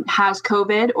has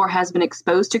COVID or has been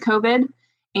exposed to COVID,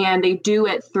 and they do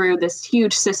it through this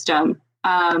huge system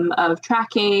of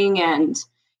tracking and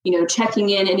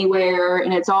checking in anywhere,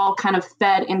 and it's all kind of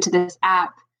fed into this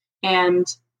app. And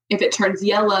if it turns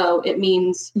yellow, it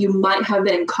means you might have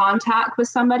been in contact with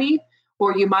somebody,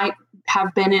 or you might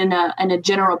have been in a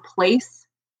general place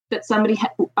that somebody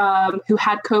who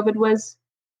had COVID was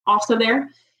also there.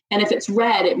 And if it's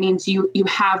red, it means you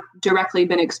have directly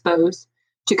been exposed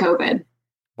to COVID.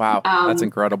 Wow, that's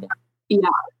incredible.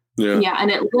 Yeah,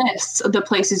 and it lists the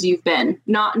places you've been,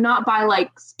 not by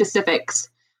like specifics.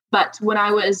 But when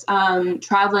I was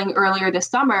traveling earlier this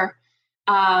summer,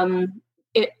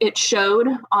 it showed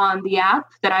on the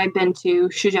app that I'd been to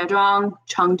Shijiazhuang,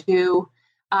 Chengdu,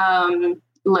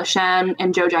 Leshan,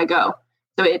 and Zhoujiago.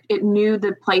 So it knew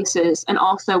the places and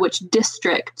also which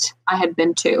district I had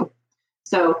been to.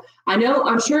 So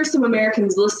I'm sure some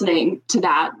Americans listening to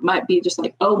that might be just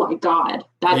like, oh my God,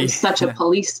 that is such a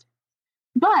police.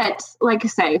 But like I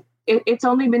say, it's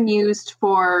only been used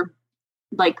for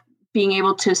like being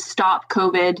able to stop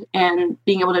COVID and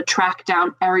being able to track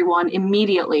down everyone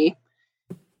immediately.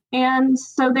 And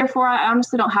so therefore, I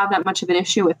honestly don't have that much of an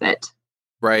issue with it.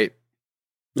 Right.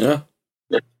 Yeah.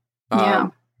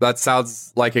 That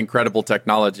sounds like incredible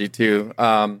technology too.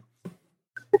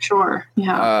 Sure.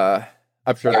 Yeah.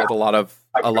 I'm sure there's a lot of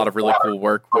really cool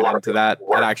work went into that.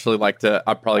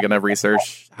 I'm probably going to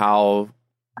research how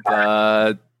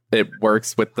it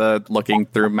works with the looking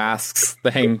through masks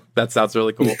thing. That sounds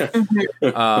really cool. I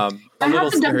have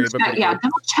to double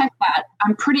check that.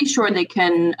 I'm pretty sure they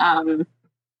can.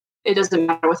 It doesn't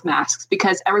matter with masks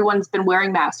because everyone's been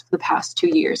wearing masks for the past 2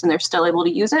 years and they're still able to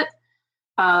use it.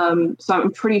 So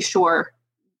I'm pretty sure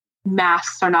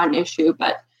masks are not an issue,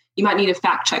 but you might need to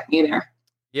fact check me there.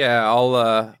 Yeah,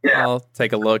 I'll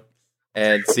take a look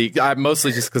and see.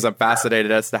 Mostly just because I'm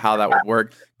fascinated as to how that would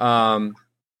work.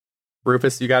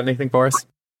 Rufus, you got anything for us?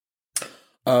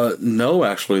 No,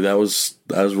 actually, that was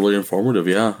really informative.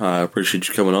 Yeah, I appreciate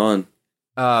you coming on.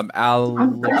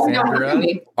 Alexandra,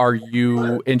 are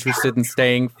you interested in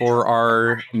staying for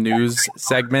our news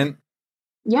segment?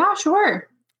 Yeah, sure.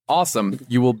 Awesome.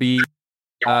 You will be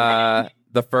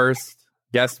the first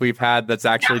guest we've had that's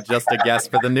actually just a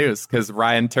guest for the news, because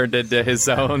Ryan turned into his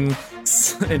own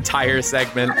entire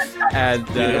segment, and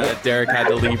Derek had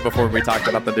to leave before we talked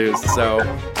about the news. So,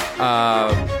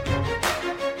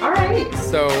 all right.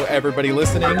 So everybody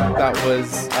listening, that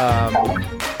was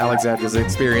Alexandra's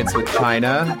experience with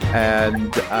China.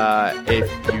 And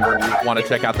if you want to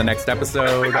check out the next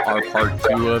episode, our part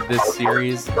 2 of this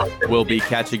series, we'll be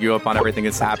catching you up on everything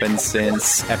that's happened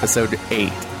since episode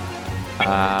 8.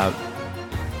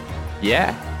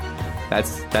 Yeah,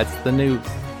 that's the news.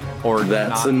 Or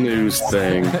That's not. a news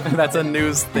thing. That's a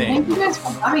news thing. Thank you guys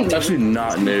for having It's me. actually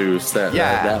not news.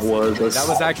 That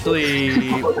was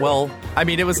actually, well, I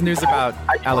mean, it was news about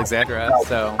Alexandra,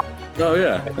 so Oh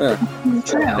yeah.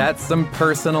 True. that's some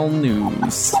personal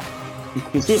news.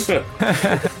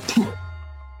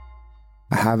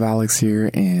 I have Alex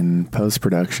here in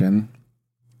post-production.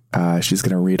 She's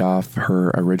going to read off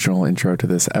her original intro to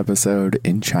this episode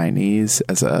in Chinese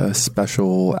as a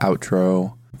special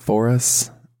outro for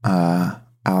us.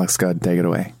 Alex, go ahead, take it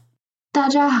away. 大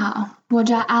家好，我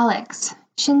叫 Alex，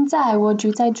 现在我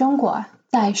住在中国，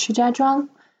在石家庄。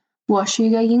我是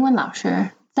一个英文老师，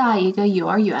在一个幼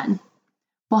儿园。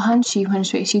我很喜欢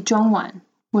学习中文，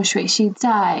我学习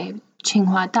在清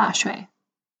华大学。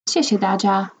谢谢大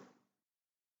家。